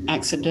of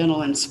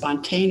accidental and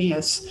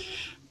spontaneous,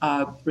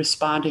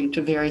 responding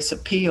to various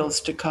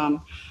appeals to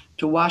come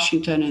to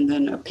Washington and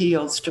then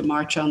appeals to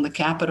march on the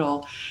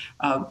Capitol.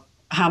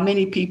 How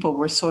many people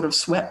were sort of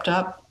swept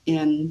up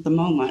in the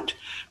moment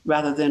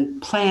rather than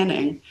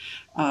planning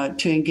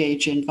to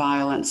engage in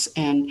violence.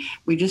 And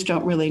we just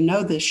don't really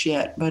know this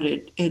yet, but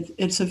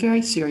it's a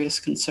very serious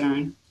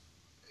concern.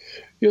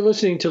 You're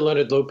listening to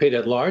Leonard Lopate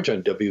at Large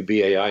on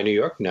WBAI New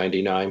York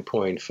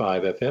 99.5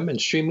 FM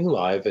and streaming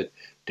live at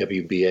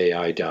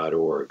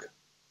WBAI.org.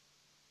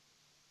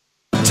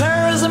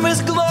 Terrorism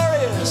is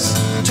glorious.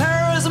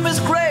 Terrorism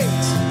is great.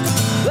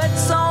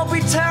 Let's all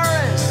be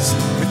terrorists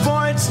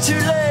before it's too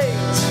late,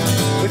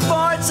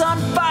 before it's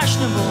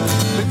unfashionable,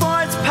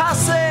 before it's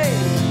passé.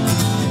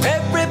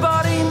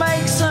 Everybody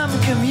make some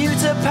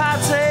commuter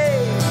party.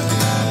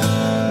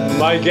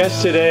 My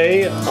guest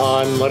today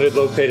on Leonard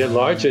Lopate at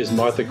Large is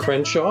Martha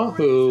Crenshaw,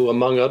 who,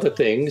 among other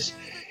things,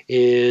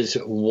 is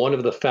one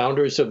of the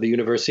founders of the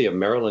University of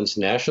Maryland's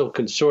National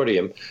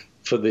Consortium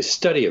for the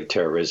Study of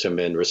Terrorism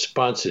and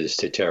Responses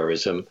to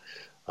Terrorism,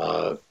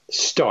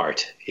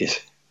 START.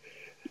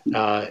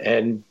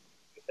 And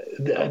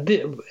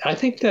I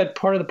think that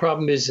part of the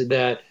problem is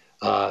that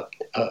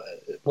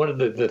one of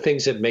the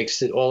things that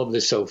makes all of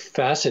this so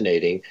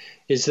fascinating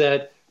is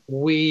that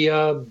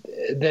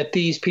that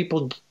these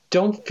people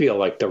don't feel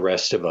like the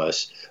rest of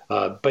us.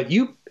 But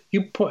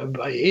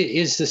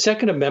is the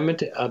Second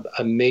Amendment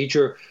a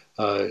major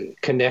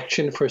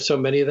connection for so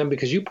many of them?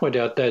 Because you point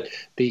out that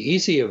the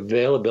easy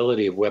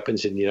availability of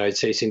weapons in the United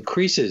States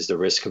increases the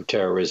risk of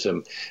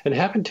terrorism. And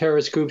haven't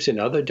terrorist groups in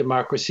other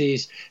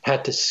democracies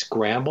had to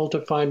scramble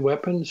to find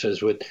weapons,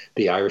 as with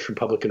the Irish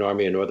Republican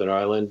Army in Northern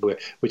Ireland,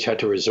 which had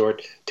to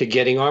resort to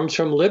getting arms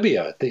from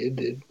Libya?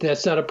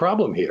 That's not a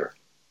problem here.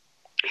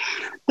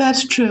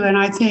 That's true, and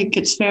I think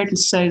it's fair to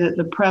say that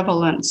the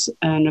prevalence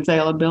and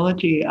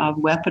availability of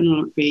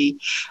weaponry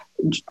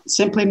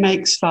simply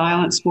makes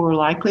violence more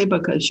likely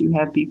because you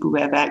have people who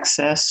have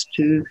access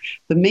to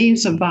the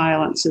means of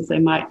violence that they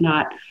might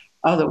not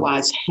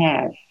otherwise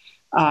have.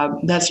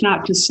 That's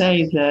not to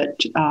say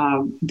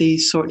that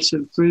these sorts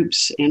of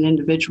groups and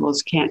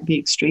individuals can't be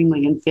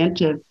extremely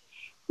inventive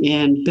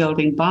in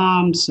building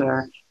bombs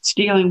or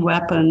stealing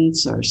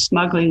weapons or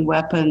smuggling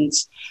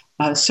weapons.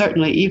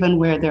 Certainly, even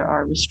where there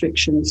are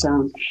restrictions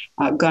on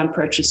gun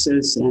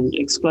purchases and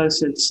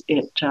explosives,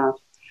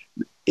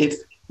 if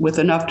with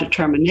enough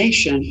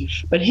determination.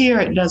 But here,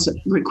 it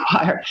doesn't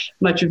require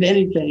much of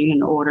anything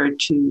in order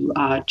to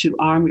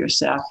arm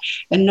yourself.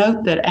 And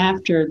note that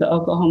after the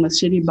Oklahoma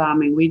City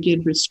bombing, we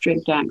did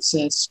restrict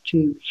access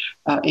to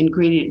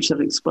ingredients of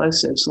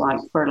explosives like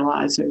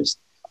fertilizers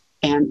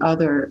and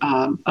other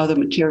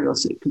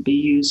materials that could be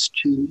used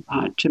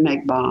to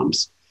make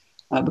bombs.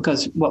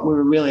 Because what we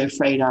were really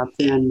afraid of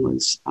then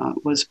was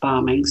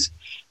bombings.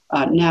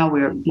 Now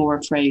we're more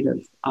afraid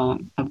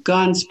of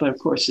guns, but of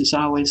course there's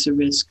always the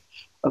risk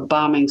of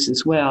bombings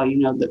as well. You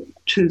know, the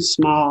 2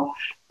 small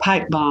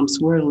pipe bombs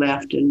were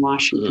left in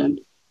Washington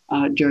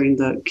during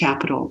the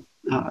Capitol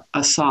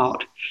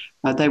assault.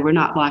 They were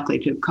not likely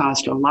to have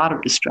caused a lot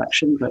of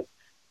destruction, but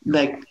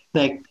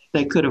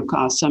they could have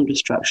caused some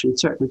destruction.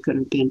 Certainly could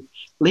have been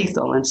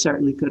lethal, and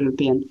certainly could have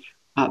been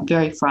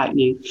very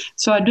frightening.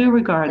 So I do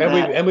regard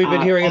that. And we've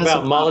been hearing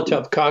about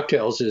Molotov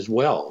cocktails as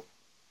well.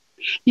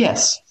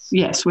 Yes,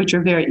 which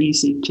are very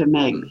easy to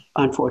make,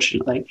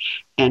 unfortunately,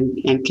 and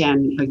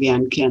can,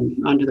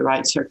 under the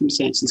right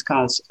circumstances,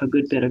 cause a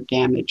good bit of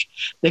damage.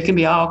 There can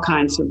be all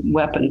kinds of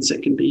weapons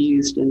that can be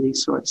used in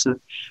these sorts of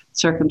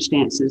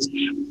circumstances.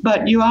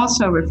 But you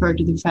also referred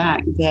to the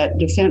fact that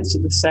defense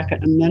of the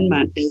Second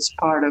Amendment is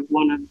part of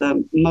one of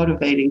the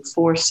motivating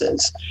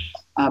forces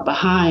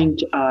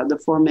behind the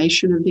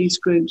formation of these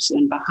groups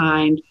and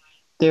behind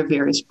their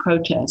various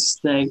protests.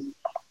 They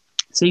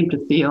seem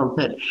to feel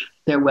that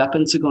their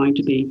weapons are going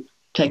to be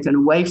taken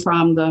away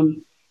from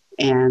them,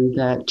 and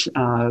that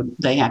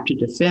they have to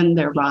defend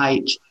their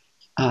right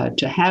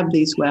to have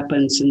these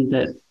weapons, and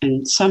that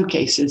in some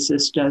cases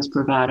this does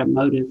provide a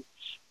motive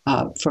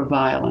for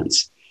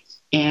violence.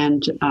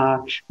 And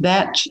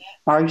that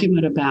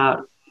argument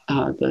about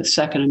the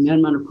Second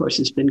Amendment, of course,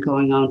 has been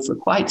going on for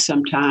quite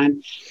some time,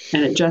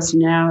 and it just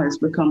now has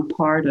become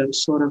part of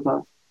sort of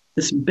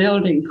this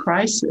building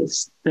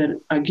crisis that,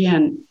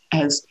 again,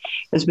 has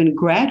been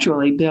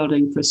gradually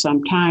building for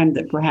some time,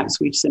 that perhaps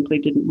we simply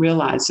didn't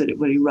realize that it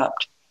would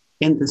erupt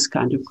in this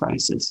kind of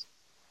crisis.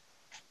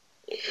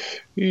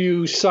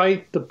 You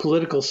cite the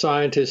political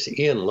scientist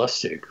Ian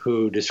Lustig,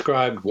 who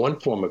described one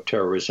form of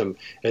terrorism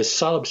as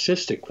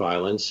solipsistic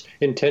violence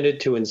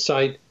intended to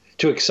excite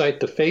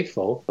the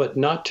faithful, but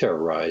not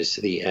terrorize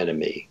the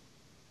enemy.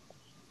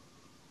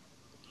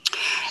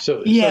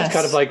 So it's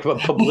kind of like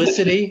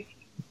publicity.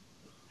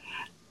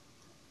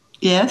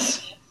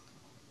 Yes.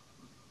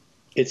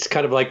 It's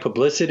kind of like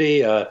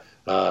publicity, hope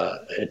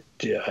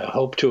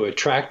to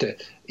attract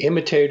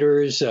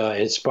imitators,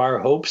 inspire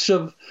hopes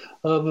of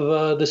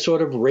the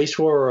sort of race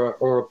war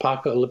or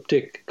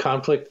apocalyptic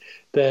conflict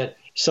that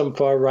some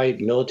far-right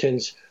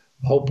militants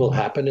hope will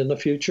happen in the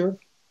future?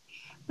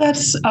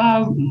 That's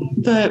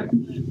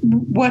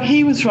what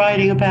he was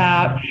writing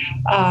about,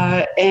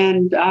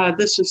 and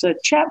this is a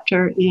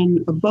chapter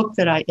in a book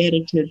that I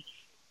edited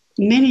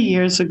many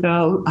years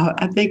ago,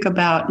 I think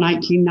about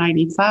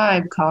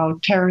 1995,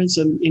 called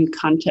Terrorism in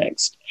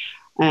Context.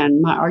 And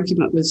my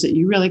argument was that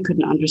you really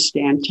couldn't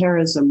understand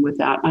terrorism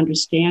without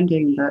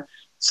understanding the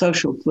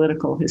social,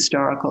 political,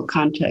 historical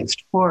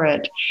context for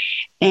it.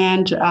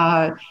 And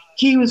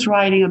he was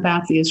writing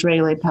about the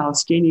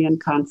Israeli-Palestinian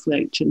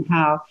conflict and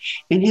how,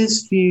 in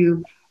his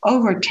view,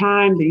 over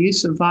time, the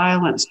use of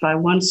violence by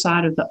one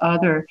side or the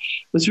other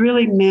was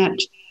really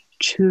meant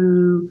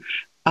to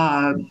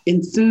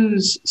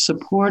enthuse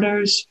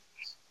supporters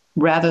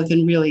rather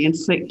than really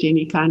inflict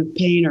any kind of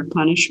pain or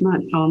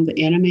punishment on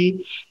the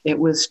enemy. It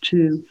was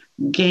to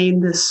gain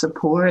this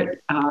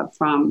support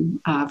from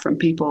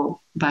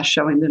people by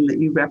showing them that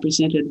you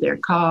represented their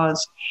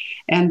cause.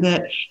 And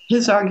that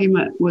his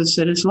argument was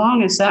that as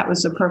long as that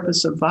was the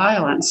purpose of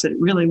violence, it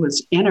really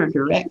was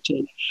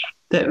inner-directed,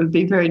 that it would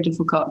be very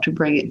difficult to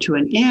bring it to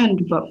an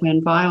end. But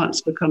when violence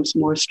becomes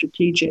more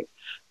strategic, it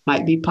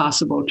might be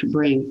possible to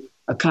bring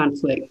a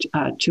conflict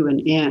to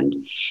an end.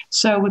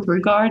 So with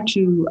regard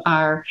to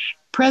our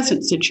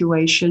present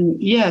situation,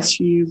 yes,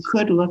 you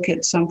could look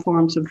at some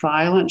forms of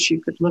violence. You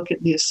could look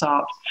at the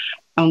assault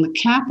on the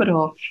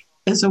Capitol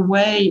as a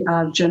way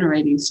of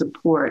generating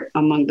support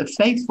among the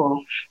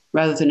faithful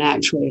rather than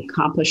actually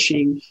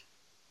accomplishing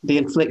the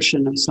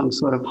infliction of some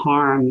sort of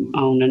harm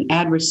on an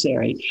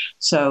adversary.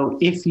 So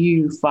if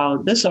you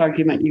followed this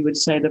argument, you would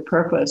say the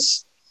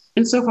purpose,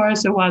 insofar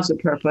as there was a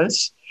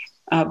purpose,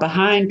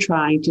 behind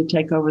trying to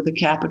take over the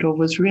Capitol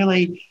was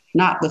really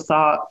not the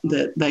thought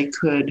that they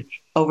could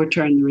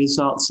overturn the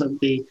results of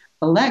the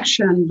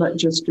election, but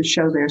just to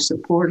show their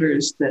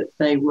supporters that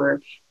they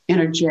were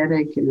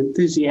energetic and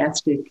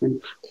enthusiastic and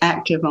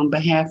active on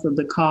behalf of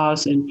the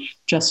cause, and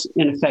just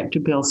in effect to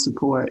build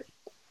support.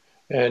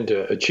 And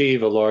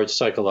achieve a large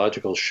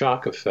psychological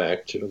shock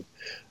effect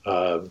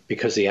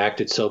because the act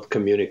itself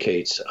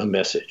communicates a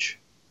message.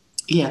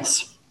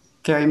 Yes.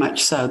 Very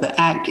much so. The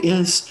act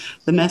is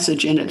the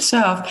message in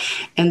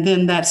itself, and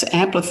then that's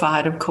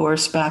amplified, of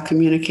course, by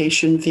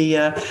communication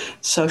via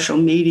social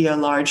media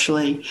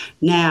largely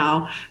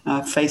now,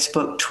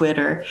 Facebook,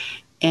 Twitter.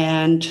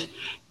 And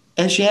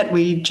as yet,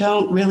 we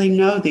don't really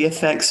know the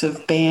effects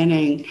of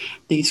banning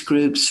these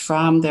groups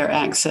from their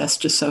access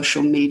to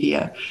social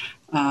media.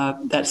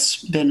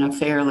 That's been a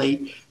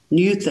fairly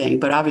new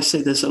thing, but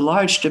obviously there's a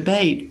large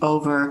debate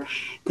over,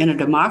 in a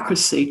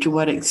democracy, to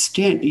what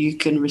extent you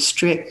can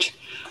restrict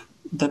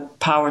the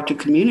power to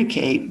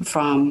communicate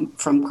from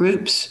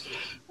groups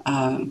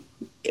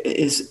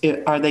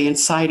are they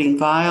inciting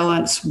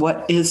violence?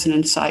 What is an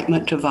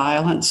incitement to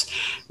violence?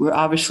 We're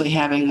obviously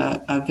having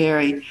a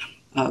very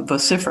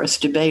vociferous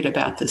debate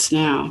about this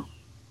now.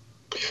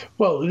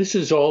 Well, this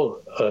is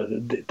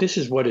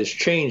what has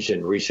changed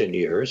in recent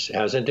years,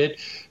 hasn't it?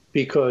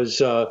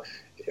 Because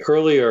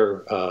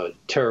earlier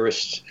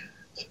terrorist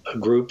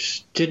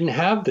groups didn't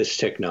have this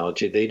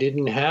technology. They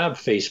didn't have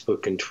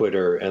Facebook and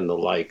Twitter and the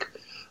like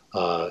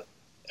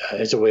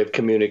as a way of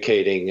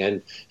communicating.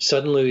 And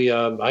suddenly,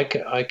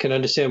 I can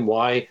understand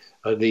why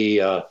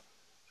the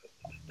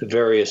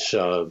various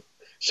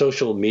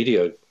social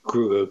media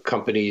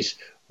companies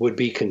would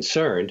be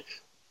concerned.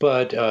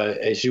 But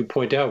as you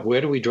point out,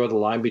 where do we draw the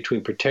line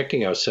between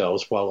protecting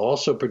ourselves while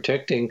also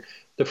protecting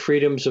the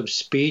freedoms of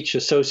speech,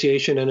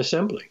 association, and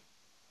assembly?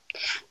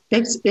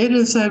 It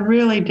is a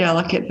really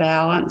delicate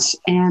balance,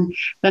 and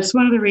that's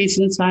one of the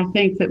reasons I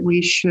think that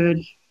we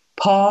should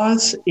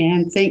pause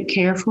and think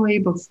carefully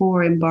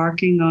before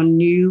embarking on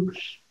new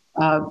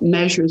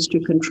measures to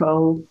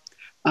control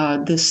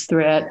this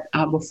threat,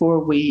 before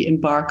we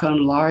embark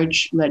on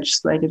large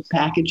legislative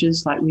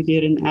packages like we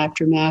did in the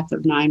aftermath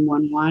of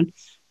 9/11.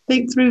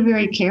 Think through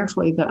very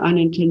carefully the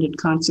unintended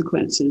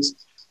consequences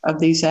of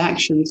these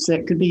actions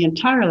that could be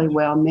entirely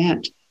well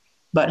meant,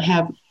 but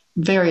have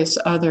various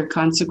other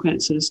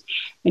consequences.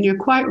 And you're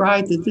quite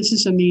right that this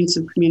is a means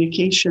of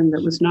communication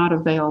that was not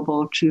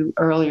available to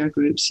earlier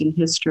groups in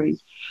history.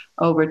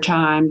 Over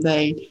time,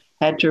 they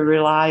had to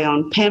rely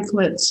on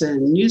pamphlets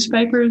and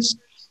newspapers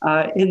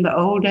in the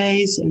old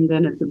days. And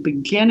then at the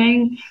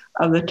beginning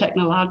of the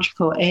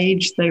technological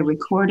age, they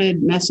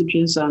recorded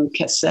messages on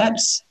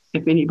cassettes,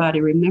 if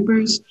anybody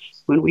remembers,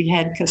 when we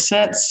had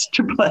cassettes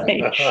to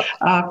play.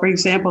 For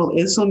example,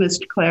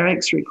 Islamist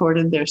clerics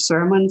recorded their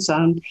sermons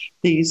on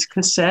these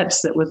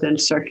cassettes that were then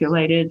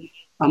circulated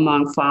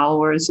among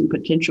followers and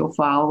potential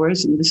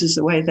followers, and this is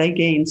the way they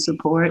gained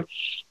support.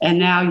 And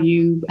now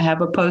you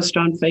have a post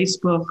on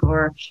Facebook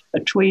or a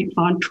tweet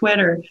on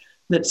Twitter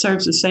that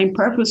serves the same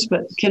purpose,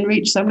 but can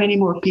reach so many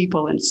more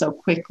people and so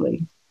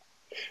quickly.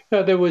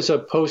 Now, there was a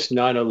post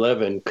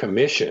 9/11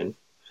 commission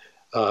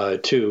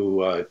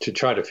to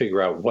try to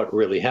figure out what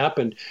really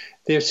happened.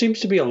 There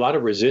seems to be a lot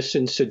of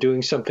resistance to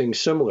doing something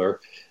similar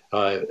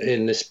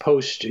in this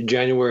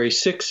post-January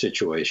 6th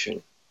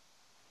situation.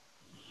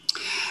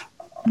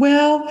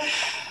 Well,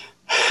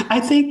 I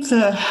think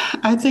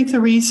the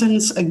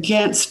reasons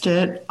against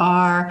it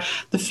are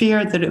the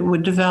fear that it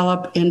would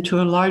develop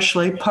into a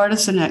largely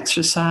partisan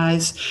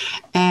exercise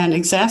and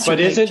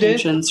exacerbate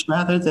tensions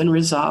rather than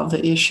resolve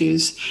the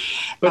issues.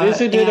 But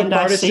isn't it a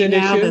partisan issue?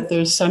 I see now that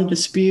there's some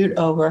dispute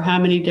over how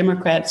many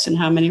Democrats and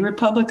how many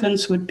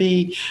Republicans would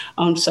be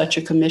on such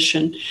a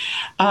commission.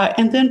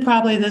 And then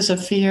probably there's a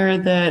fear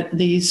that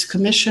these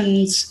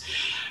commissions,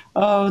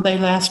 they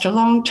last a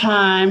long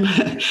time.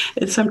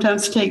 It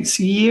sometimes takes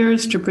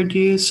years to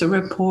produce a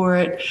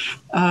report.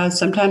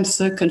 Sometimes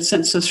the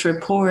consensus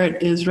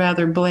report is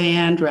rather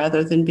bland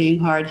rather than being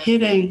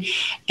hard-hitting,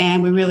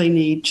 and we really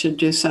need to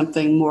do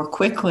something more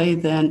quickly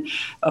than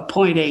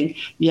appointing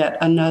yet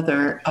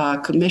another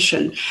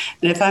commission.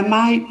 And if I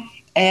might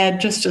add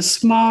just a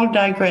small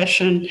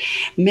digression,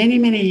 many,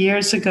 many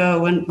years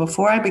ago,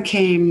 before I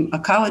became a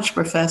college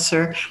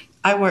professor,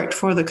 I worked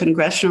for the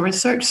Congressional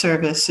Research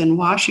Service in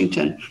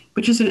Washington,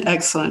 which is an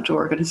excellent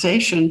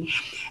organization.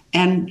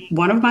 And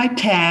one of my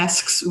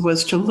tasks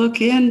was to look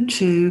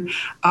into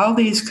all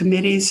these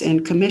committees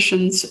and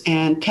commissions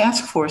and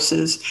task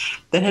forces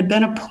that had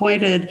been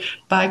appointed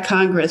by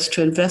Congress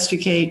to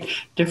investigate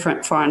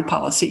different foreign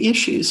policy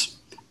issues.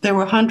 There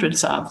were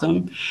hundreds of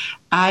them.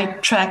 I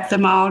tracked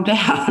them all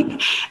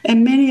down,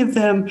 and many of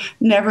them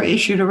never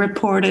issued a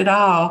report at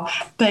all.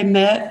 They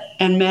met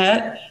and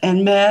met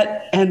and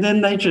met, and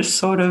then they just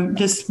sort of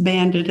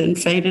disbanded and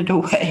faded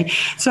away.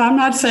 So I'm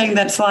not saying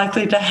that's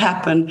likely to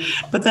happen,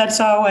 but that's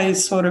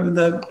always sort of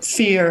the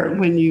fear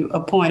when you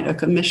appoint a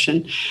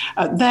commission.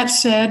 That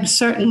said,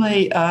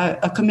 certainly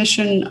a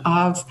commission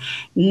of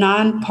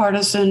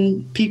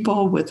nonpartisan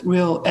people with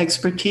real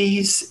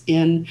expertise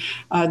in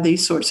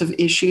these sorts of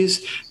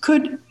issues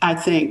could, I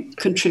think,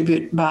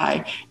 contribute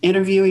by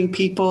interviewing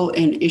people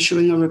and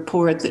issuing a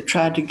report that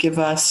tried to give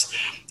us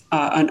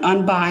an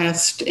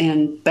unbiased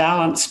and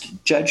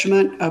balanced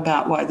judgment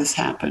about why this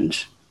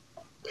happened.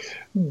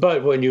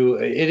 But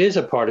it is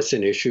a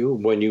partisan issue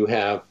when you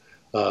have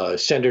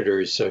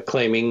senators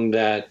claiming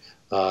that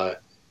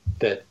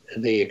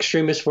the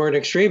extremists weren't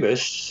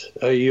extremists.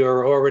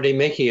 You're already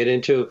making it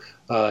into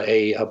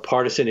a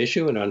partisan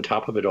issue, and on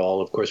top of it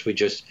all, of course, we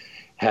just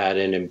had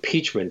an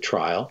impeachment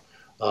trial,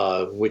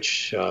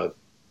 which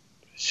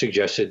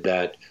suggested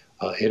that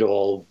it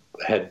all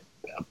had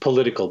a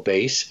political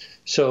base.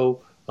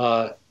 So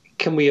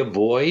can we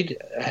avoid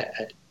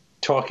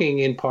talking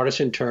in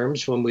partisan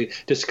terms when we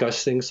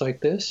discuss things like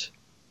this?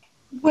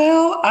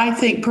 Well, I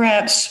think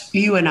perhaps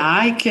you and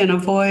I can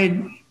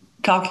avoid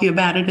talking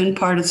about it in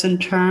partisan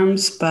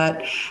terms,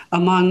 but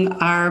among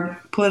our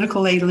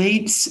political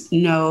elites,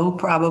 no,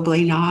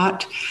 probably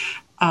not.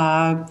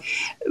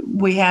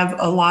 We have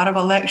a lot of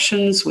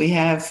elections. We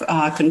have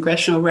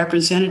congressional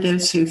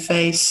representatives who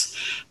face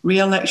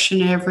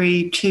re-election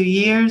every 2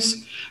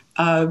 years.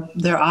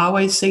 They're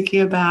always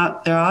thinking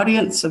about their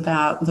audience,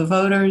 about the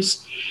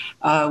voters.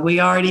 We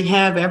already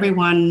have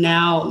everyone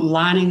now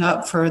lining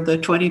up for the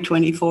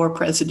 2024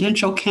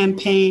 presidential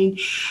campaign.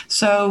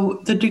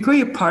 So the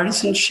degree of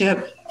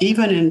partisanship,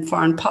 even in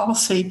foreign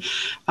policy,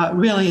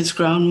 really has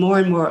grown more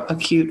and more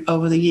acute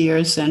over the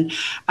years. And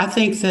I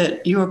think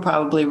that you are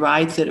probably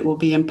right that it will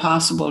be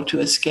impossible to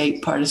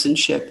escape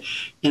partisanship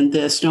in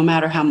this, no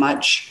matter how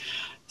much,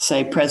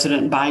 say,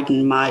 President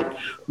Biden might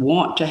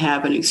want to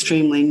have an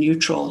extremely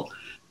neutral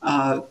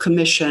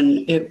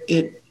commission.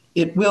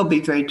 It will be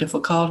very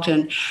difficult.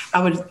 And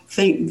I would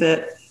think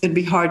that it'd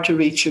be hard to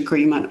reach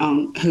agreement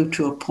on who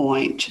to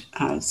appoint,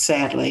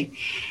 sadly.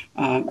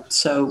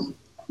 So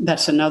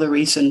that's another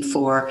reason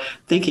for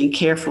thinking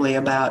carefully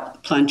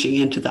about plunging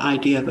into the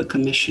idea of a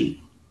commission.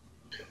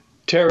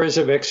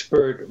 Terrorism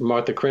expert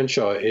Martha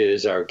Crenshaw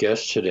is our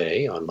guest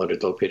today on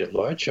Leonard Lopate at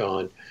Large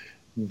on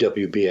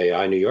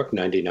WBAI New York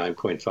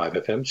 99.5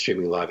 FM,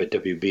 streaming live at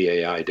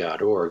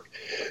WBAI.org.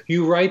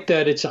 You write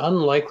that it's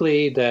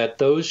unlikely that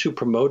those who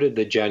promoted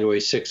the January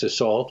 6th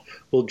assault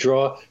will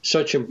draw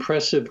such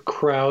impressive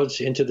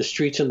crowds into the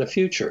streets in the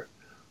future.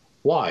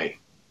 Why?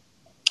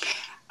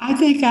 I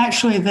think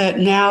actually that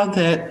now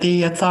that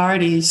the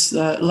authorities,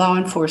 law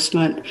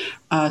enforcement,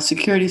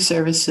 security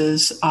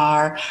services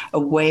are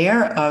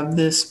aware of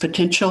this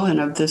potential and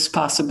of this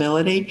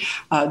possibility,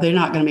 they're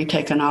not going to be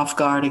taken off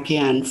guard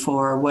again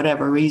for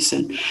whatever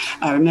reason.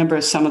 I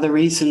remember some of the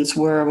reasons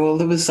were, well,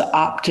 there was the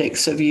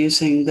optics of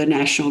using the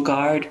National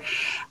Guard.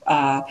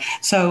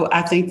 So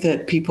I think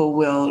that people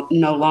will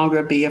no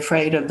longer be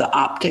afraid of the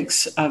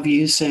optics of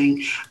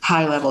using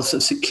high levels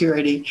of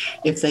security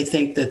if they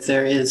think that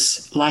there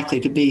is likely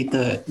to be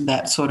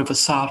that sort of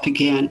assault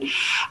again.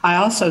 I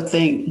also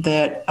think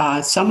that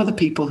some of the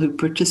people who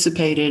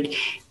participated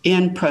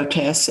in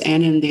protests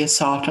and in the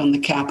assault on the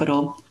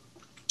Capitol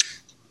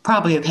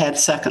probably have had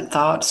second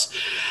thoughts.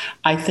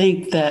 I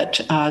think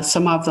that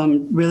some of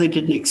them really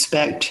didn't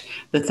expect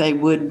that they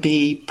would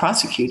be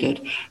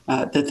prosecuted,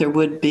 that there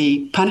would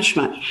be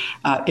punishment.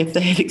 If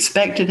they had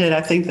expected it,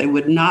 I think they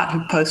would not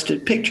have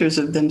posted pictures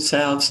of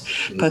themselves,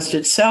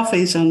 posted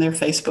selfies on their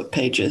Facebook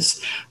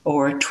pages,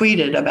 or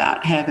tweeted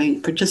about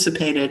having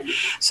participated.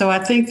 So I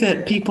think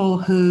that people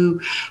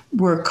who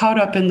were caught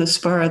up in the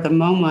spur of the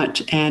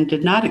moment and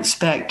did not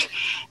expect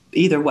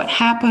either what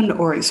happened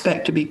or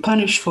expect to be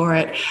punished for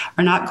it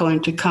are not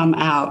going to come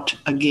out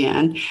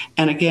again.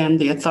 And again,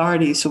 the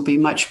authorities will be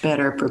much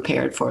better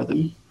prepared for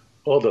them.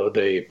 Although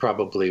they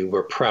probably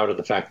were proud of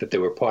the fact that they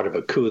were part of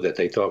a coup that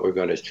they thought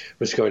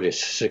was going to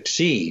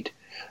succeed.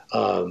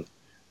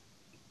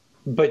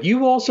 But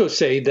you also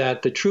say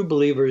that the true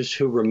believers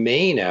who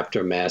remain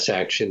after mass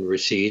action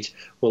recedes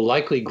will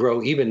likely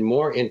grow even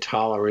more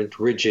intolerant,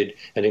 rigid,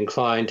 and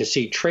inclined to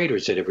see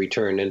traitors at every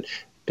turn, and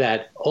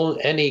that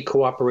any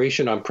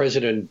cooperation on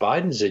President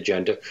Biden's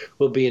agenda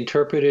will be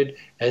interpreted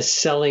as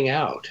selling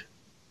out.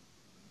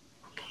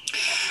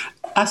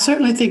 I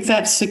certainly think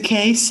that's the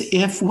case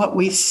if what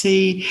we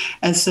see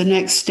as the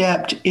next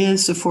step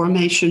is the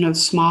formation of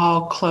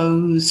small,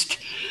 closed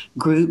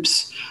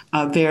groups,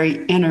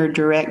 very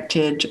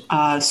inner-directed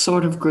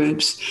sort of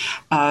groups.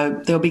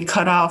 They'll be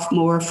cut off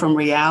more from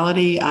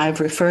reality. I've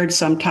referred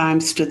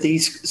sometimes to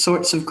these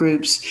sorts of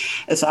groups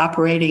as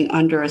operating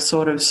under a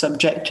sort of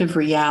subjective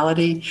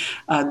reality.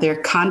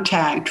 Their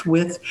contact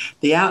with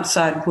the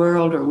outside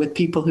world or with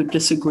people who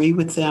disagree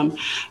with them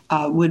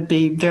would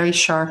be very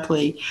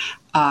sharply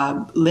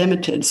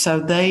limited. So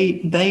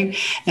they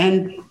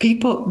and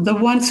people, the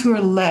ones who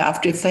are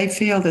left, if they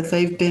feel that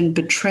they've been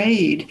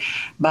betrayed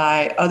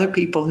by other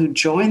people who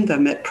joined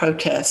them at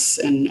protests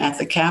and at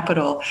the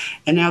Capitol,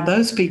 and now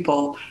those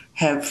people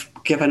have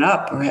given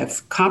up or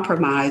have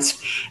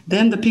compromised,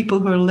 then the people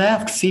who are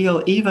left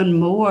feel even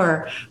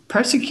more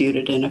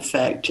persecuted in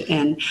effect.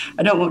 And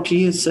I don't want to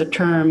use the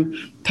term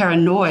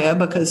paranoia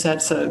because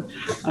that's a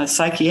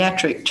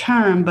psychiatric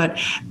term, but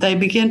they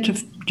begin to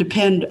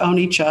depend on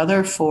each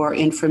other for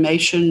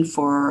information,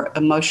 for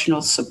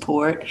emotional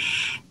support.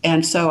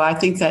 And so I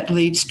think that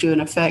leads to,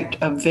 in effect,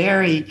 a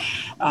very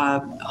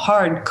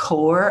hard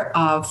core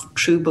of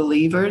true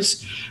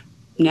believers.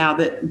 Now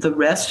that the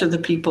rest of the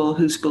people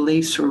whose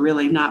beliefs were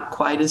really not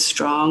quite as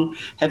strong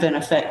have, in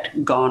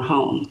effect, gone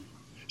home.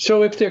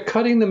 So if they're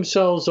cutting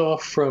themselves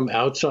off from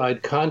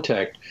outside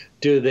contact,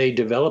 do they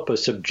develop a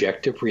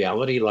subjective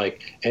reality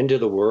like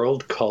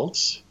end-of-the-world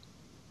cults?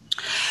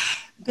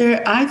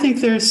 I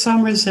think there are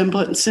some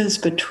resemblances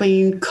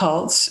between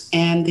cults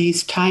and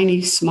these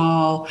tiny,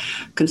 small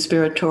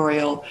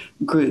conspiratorial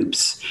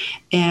groups.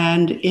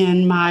 And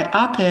in my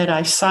op-ed,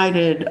 I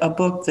cited a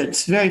book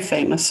that's very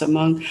famous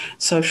among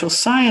social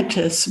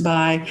scientists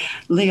by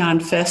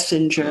Leon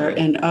Festinger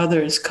and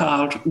others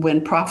called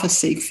When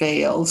Prophecy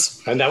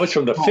Fails. And that was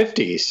from the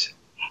 50s.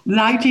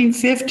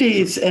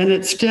 1950s, and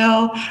it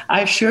still,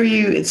 I assure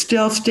you, it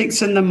still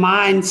sticks in the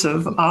minds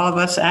of all of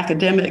us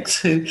academics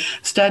who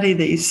study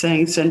these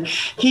things. And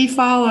he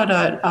followed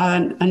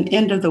an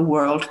end of the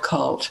world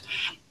cult.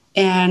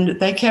 And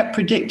they kept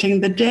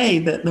predicting the day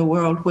that the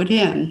world would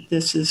end.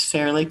 This is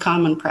fairly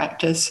common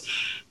practice.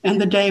 And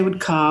the day would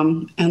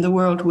come and the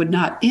world would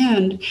not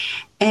end.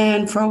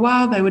 And for a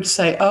while they would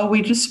say, oh,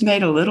 we just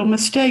made a little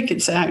mistake.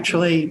 It's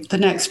actually the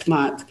next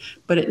month.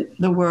 But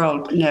the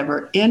world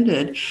never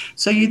ended.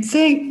 So you'd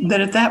think that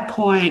at that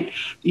point,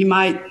 you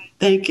might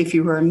think, if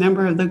you were a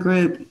member of the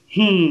group,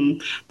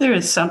 there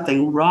is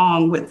something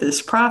wrong with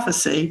this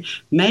prophecy.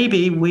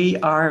 Maybe we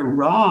are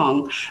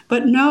wrong.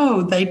 But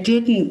no, they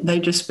didn't. They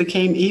just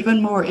became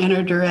even more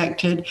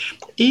inner-directed,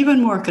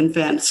 even more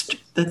convinced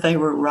that they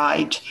were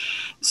right.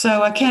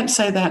 So I can't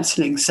say that's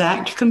an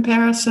exact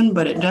comparison,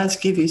 but it does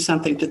give you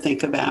something to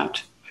think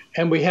about.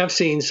 And we have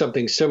seen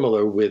something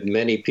similar with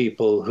many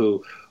people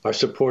who are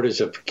supporters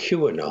of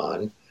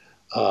QAnon.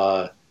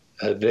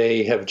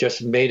 They have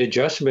just made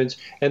adjustments,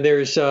 and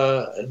there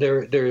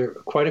are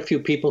quite a few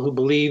people who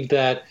believe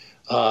that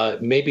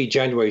maybe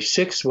January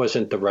 6th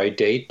wasn't the right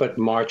date, but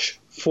March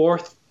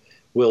 4th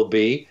will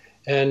be.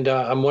 And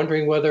I'm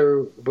wondering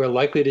whether we're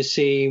likely to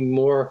see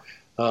more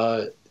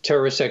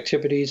terrorist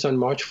activities on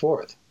March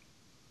 4th.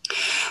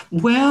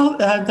 Well,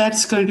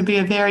 that's going to be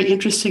a very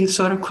interesting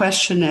sort of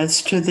question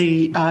as to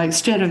the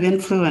extent of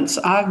influence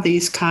of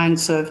these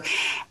kinds of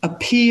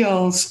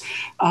appeals,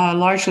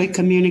 largely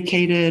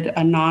communicated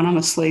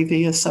anonymously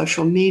via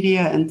social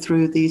media and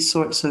through these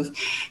sorts of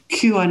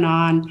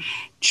QAnon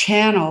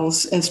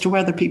channels, as to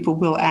whether people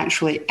will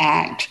actually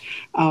act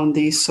on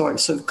these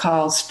sorts of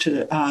calls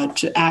to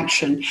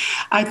action.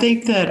 I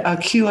think that a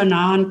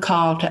QAnon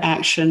call to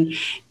action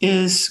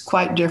is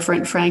quite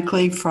different,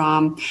 frankly,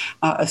 from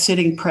a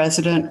sitting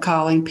president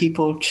calling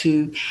people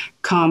to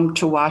come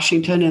to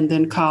Washington and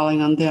then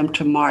calling on them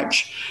to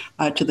march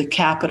to the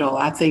Capitol.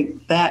 I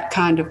think that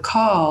kind of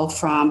call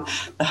from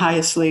the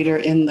highest leader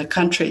in the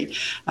country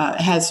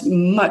has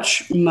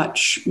much,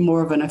 much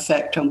more of an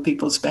effect on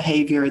people's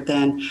behavior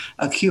than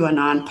a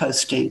QAnon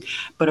posting.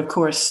 But of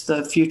course,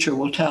 the future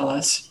will tell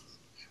us.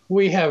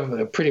 We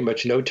have pretty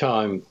much no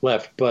time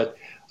left, but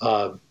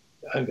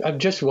I'm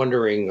just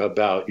wondering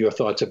about your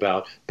thoughts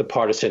about the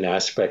partisan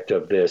aspect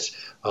of this.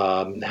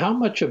 How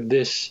much of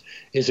this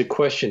is a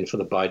question for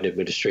the Biden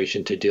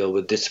administration to deal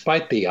with,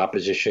 despite the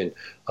opposition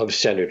of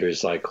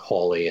senators like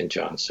Hawley and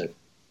Johnson?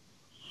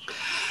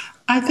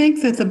 I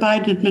think that the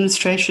Biden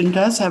administration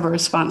does have a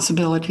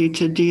responsibility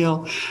to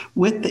deal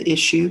with the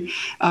issue.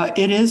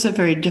 It is a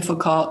very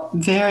difficult,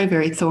 very,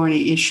 very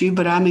thorny issue,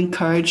 but I'm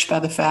encouraged by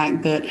the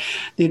fact that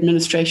the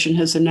administration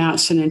has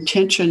announced an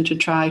intention to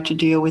try to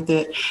deal with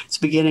it. It's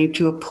beginning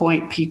to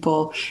appoint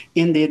people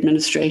in the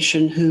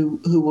administration who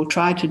will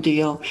try to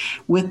deal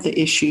with the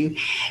issue.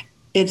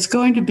 It's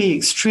going to be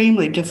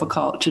extremely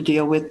difficult to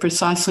deal with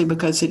precisely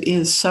because it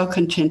is so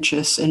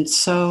contentious and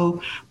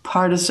so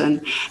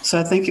partisan. So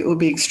I think it will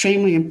be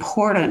extremely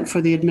important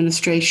for the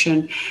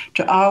administration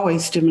to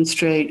always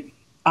demonstrate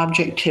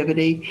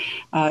objectivity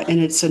in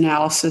its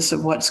analysis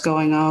of what's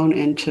going on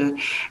and to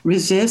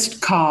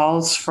resist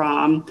calls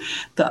from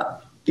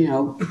the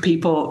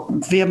people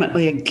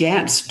vehemently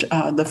against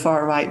the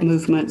far-right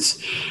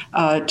movements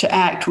to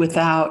act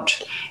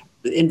without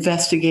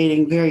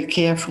investigating very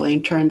carefully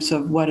in terms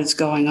of what is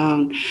going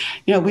on.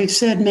 We've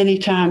said many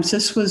times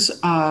this was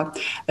a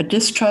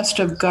distrust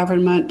of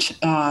government,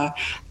 a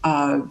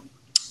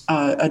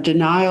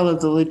denial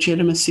of the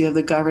legitimacy of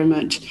the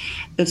government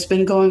that's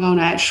been going on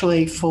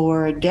actually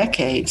for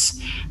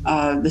decades.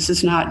 This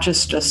is not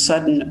just a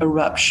sudden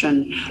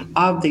eruption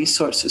of these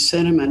sorts of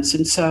sentiments.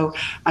 And so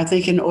I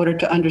think in order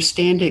to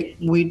understand it,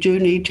 we do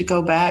need to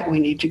go back. We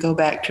need to go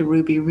back to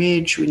Ruby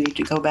Ridge. We need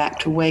to go back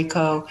to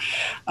Waco,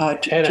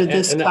 to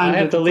this kind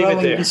of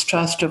growing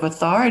distrust of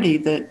authority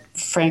that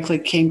frankly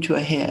came to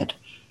a head.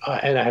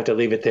 And I have to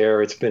leave it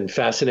there. It's been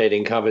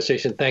fascinating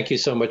conversation. Thank you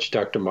so much,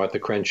 Dr. Martha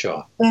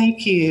Crenshaw.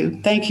 Thank you.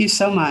 Thank you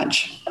so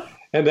much.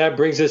 And that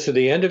brings us to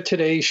the end of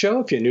today's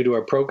show. If you're new to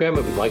our program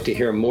and would like to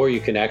hear more,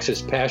 you can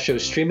access past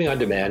shows streaming on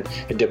demand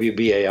at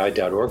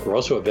WBAI.org. We're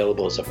also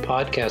available as a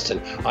podcast on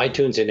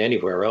iTunes and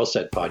anywhere else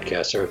that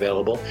podcasts are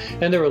available.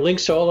 And there are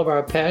links to all of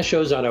our past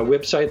shows on our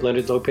website,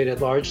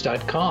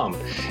 LeonardLopateAtLarge.com.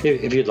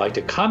 If you'd like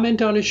to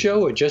comment on a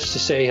show or just to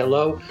say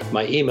hello,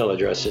 my email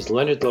address is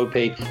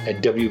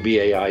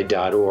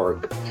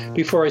LeonardLopate@WBAI.org.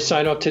 Before I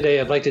sign off today,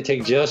 I'd like to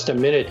take just a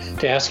minute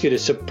to ask you to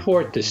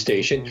support this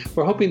station.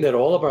 We're hoping that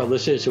all of our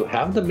listeners who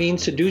have the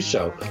means to do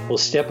so will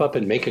step up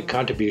and make a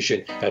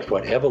contribution at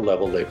whatever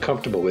level they're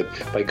comfortable with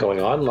by going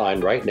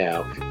online right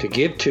now to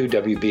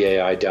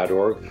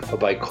give2wbai.org or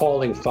by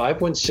calling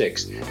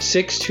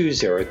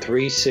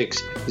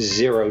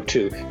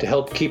 516-620-3602 to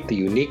help keep the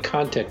unique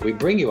content we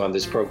bring you on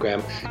this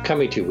program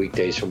coming to you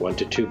weekdays from 1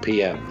 to 2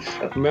 p.m.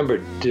 Remember,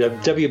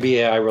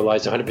 WBAI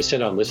relies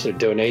 100% on listener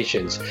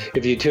donations.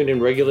 If you tune in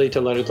regularly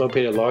to Leonard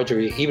Lopate at Large, or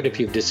even if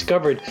you've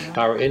discovered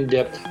our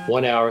in-depth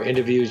 1-hour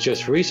interviews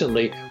just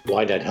recently,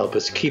 why not help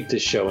us keep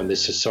this show on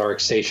this historic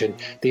station,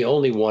 the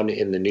only one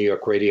in the New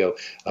York radio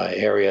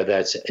area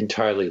that's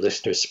entirely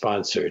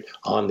listener-sponsored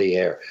on the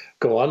air.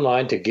 Go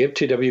online to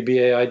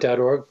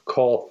give2wbai.org,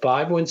 call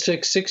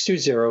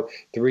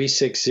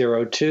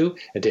 516-620-3602,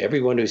 and to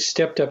everyone who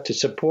stepped up to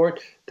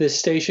support this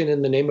station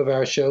in the name of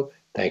our show,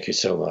 thank you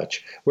so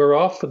much. We're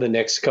off for the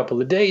next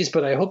couple of days,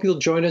 but I hope you'll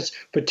join us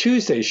for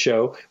Tuesday's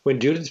show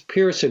when Judith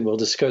Pearson will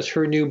discuss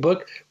her new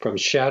book, From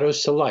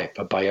Shadows to Life,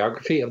 a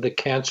biography of the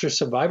cancer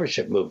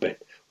survivorship movement.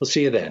 We'll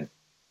see you then.